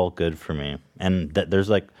all good for me. And there's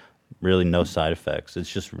like really no side effects.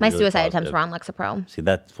 It's just my really suicide positive. attempts were on Lexapro. See,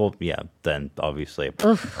 that's then obviously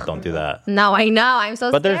don't do that. No, I know. I'm so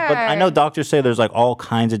scared. But I know doctors say there's like all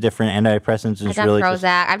kinds of different antidepressants. I've done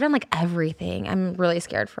Prozac. I've done like everything. I'm really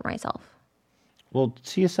scared for myself. Well,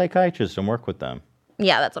 see a psychiatrist and work with them.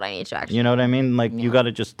 Yeah, that's what I need to actually. You know what I mean? Like you got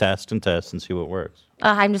to just test and see what works.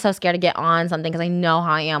 I'm just so scared to get on something because I know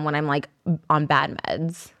how I am when I'm like on bad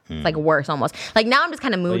meds. It's like worse almost. Like now I'm just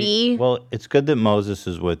kind of moody. Well, it's good that Moses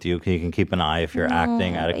is with you. He can keep an eye if you're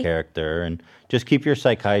acting out of character, and just keep your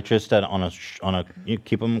psychiatrist you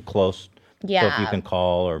keep him close. Yeah. So if you can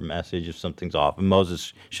call or message if something's off, and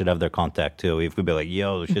Moses should have their contact too. He could be like,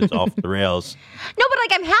 "Yo, the shit's off the rails." No, but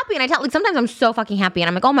like I'm happy, and I tell like sometimes I'm so fucking happy, and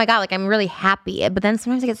I'm like, "Oh my god, like I'm really happy." But then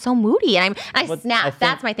sometimes I get so moody, and I snap.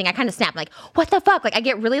 That's my thing. I kind of snap. Like, what the fuck? Like I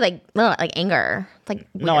get really like anger. It's like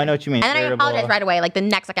weird. No, I know what you mean. And then I apologize right away. Like the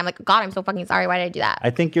next, like I'm like, God, I'm so fucking sorry. Why did I do that? I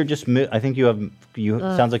think you're just. I think you have.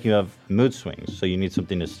 Sounds like you have mood swings, so you need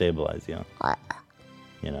something to stabilize you.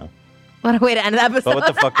 You know. What a way to end the episode. But what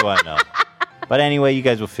the fuck do I know? But anyway, you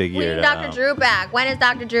guys will figure it out. We need Dr. Drew back. When is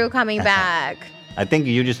Dr. Drew coming back? I think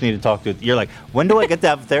you just need to talk to. You're like, when do I get to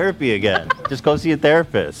have therapy again? Just go see a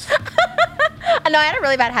therapist. No, I had a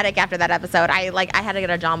really bad headache after that episode. I had to get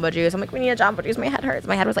a Jamba Juice. I'm like, we need a Jamba Juice. My head hurts.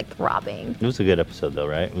 My head was like throbbing. It was a good episode though,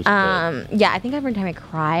 right? It was good. Yeah, I think every time I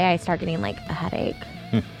cry, I start getting like a headache.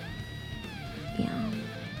 Yeah.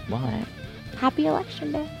 Why? Happy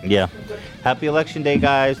Election Day. Yeah. Happy Election Day,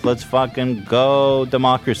 guys. Let's fucking go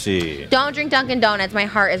democracy. Don't drink Dunkin' Donuts. My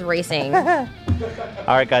heart is racing. All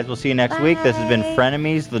right, guys. We'll see you next week. This has been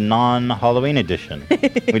Frenemies, the non-Halloween edition. We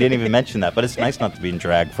didn't even mention that, but it's nice not to be in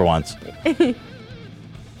drag for once. All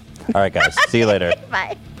right, guys. See you later.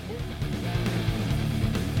 Bye.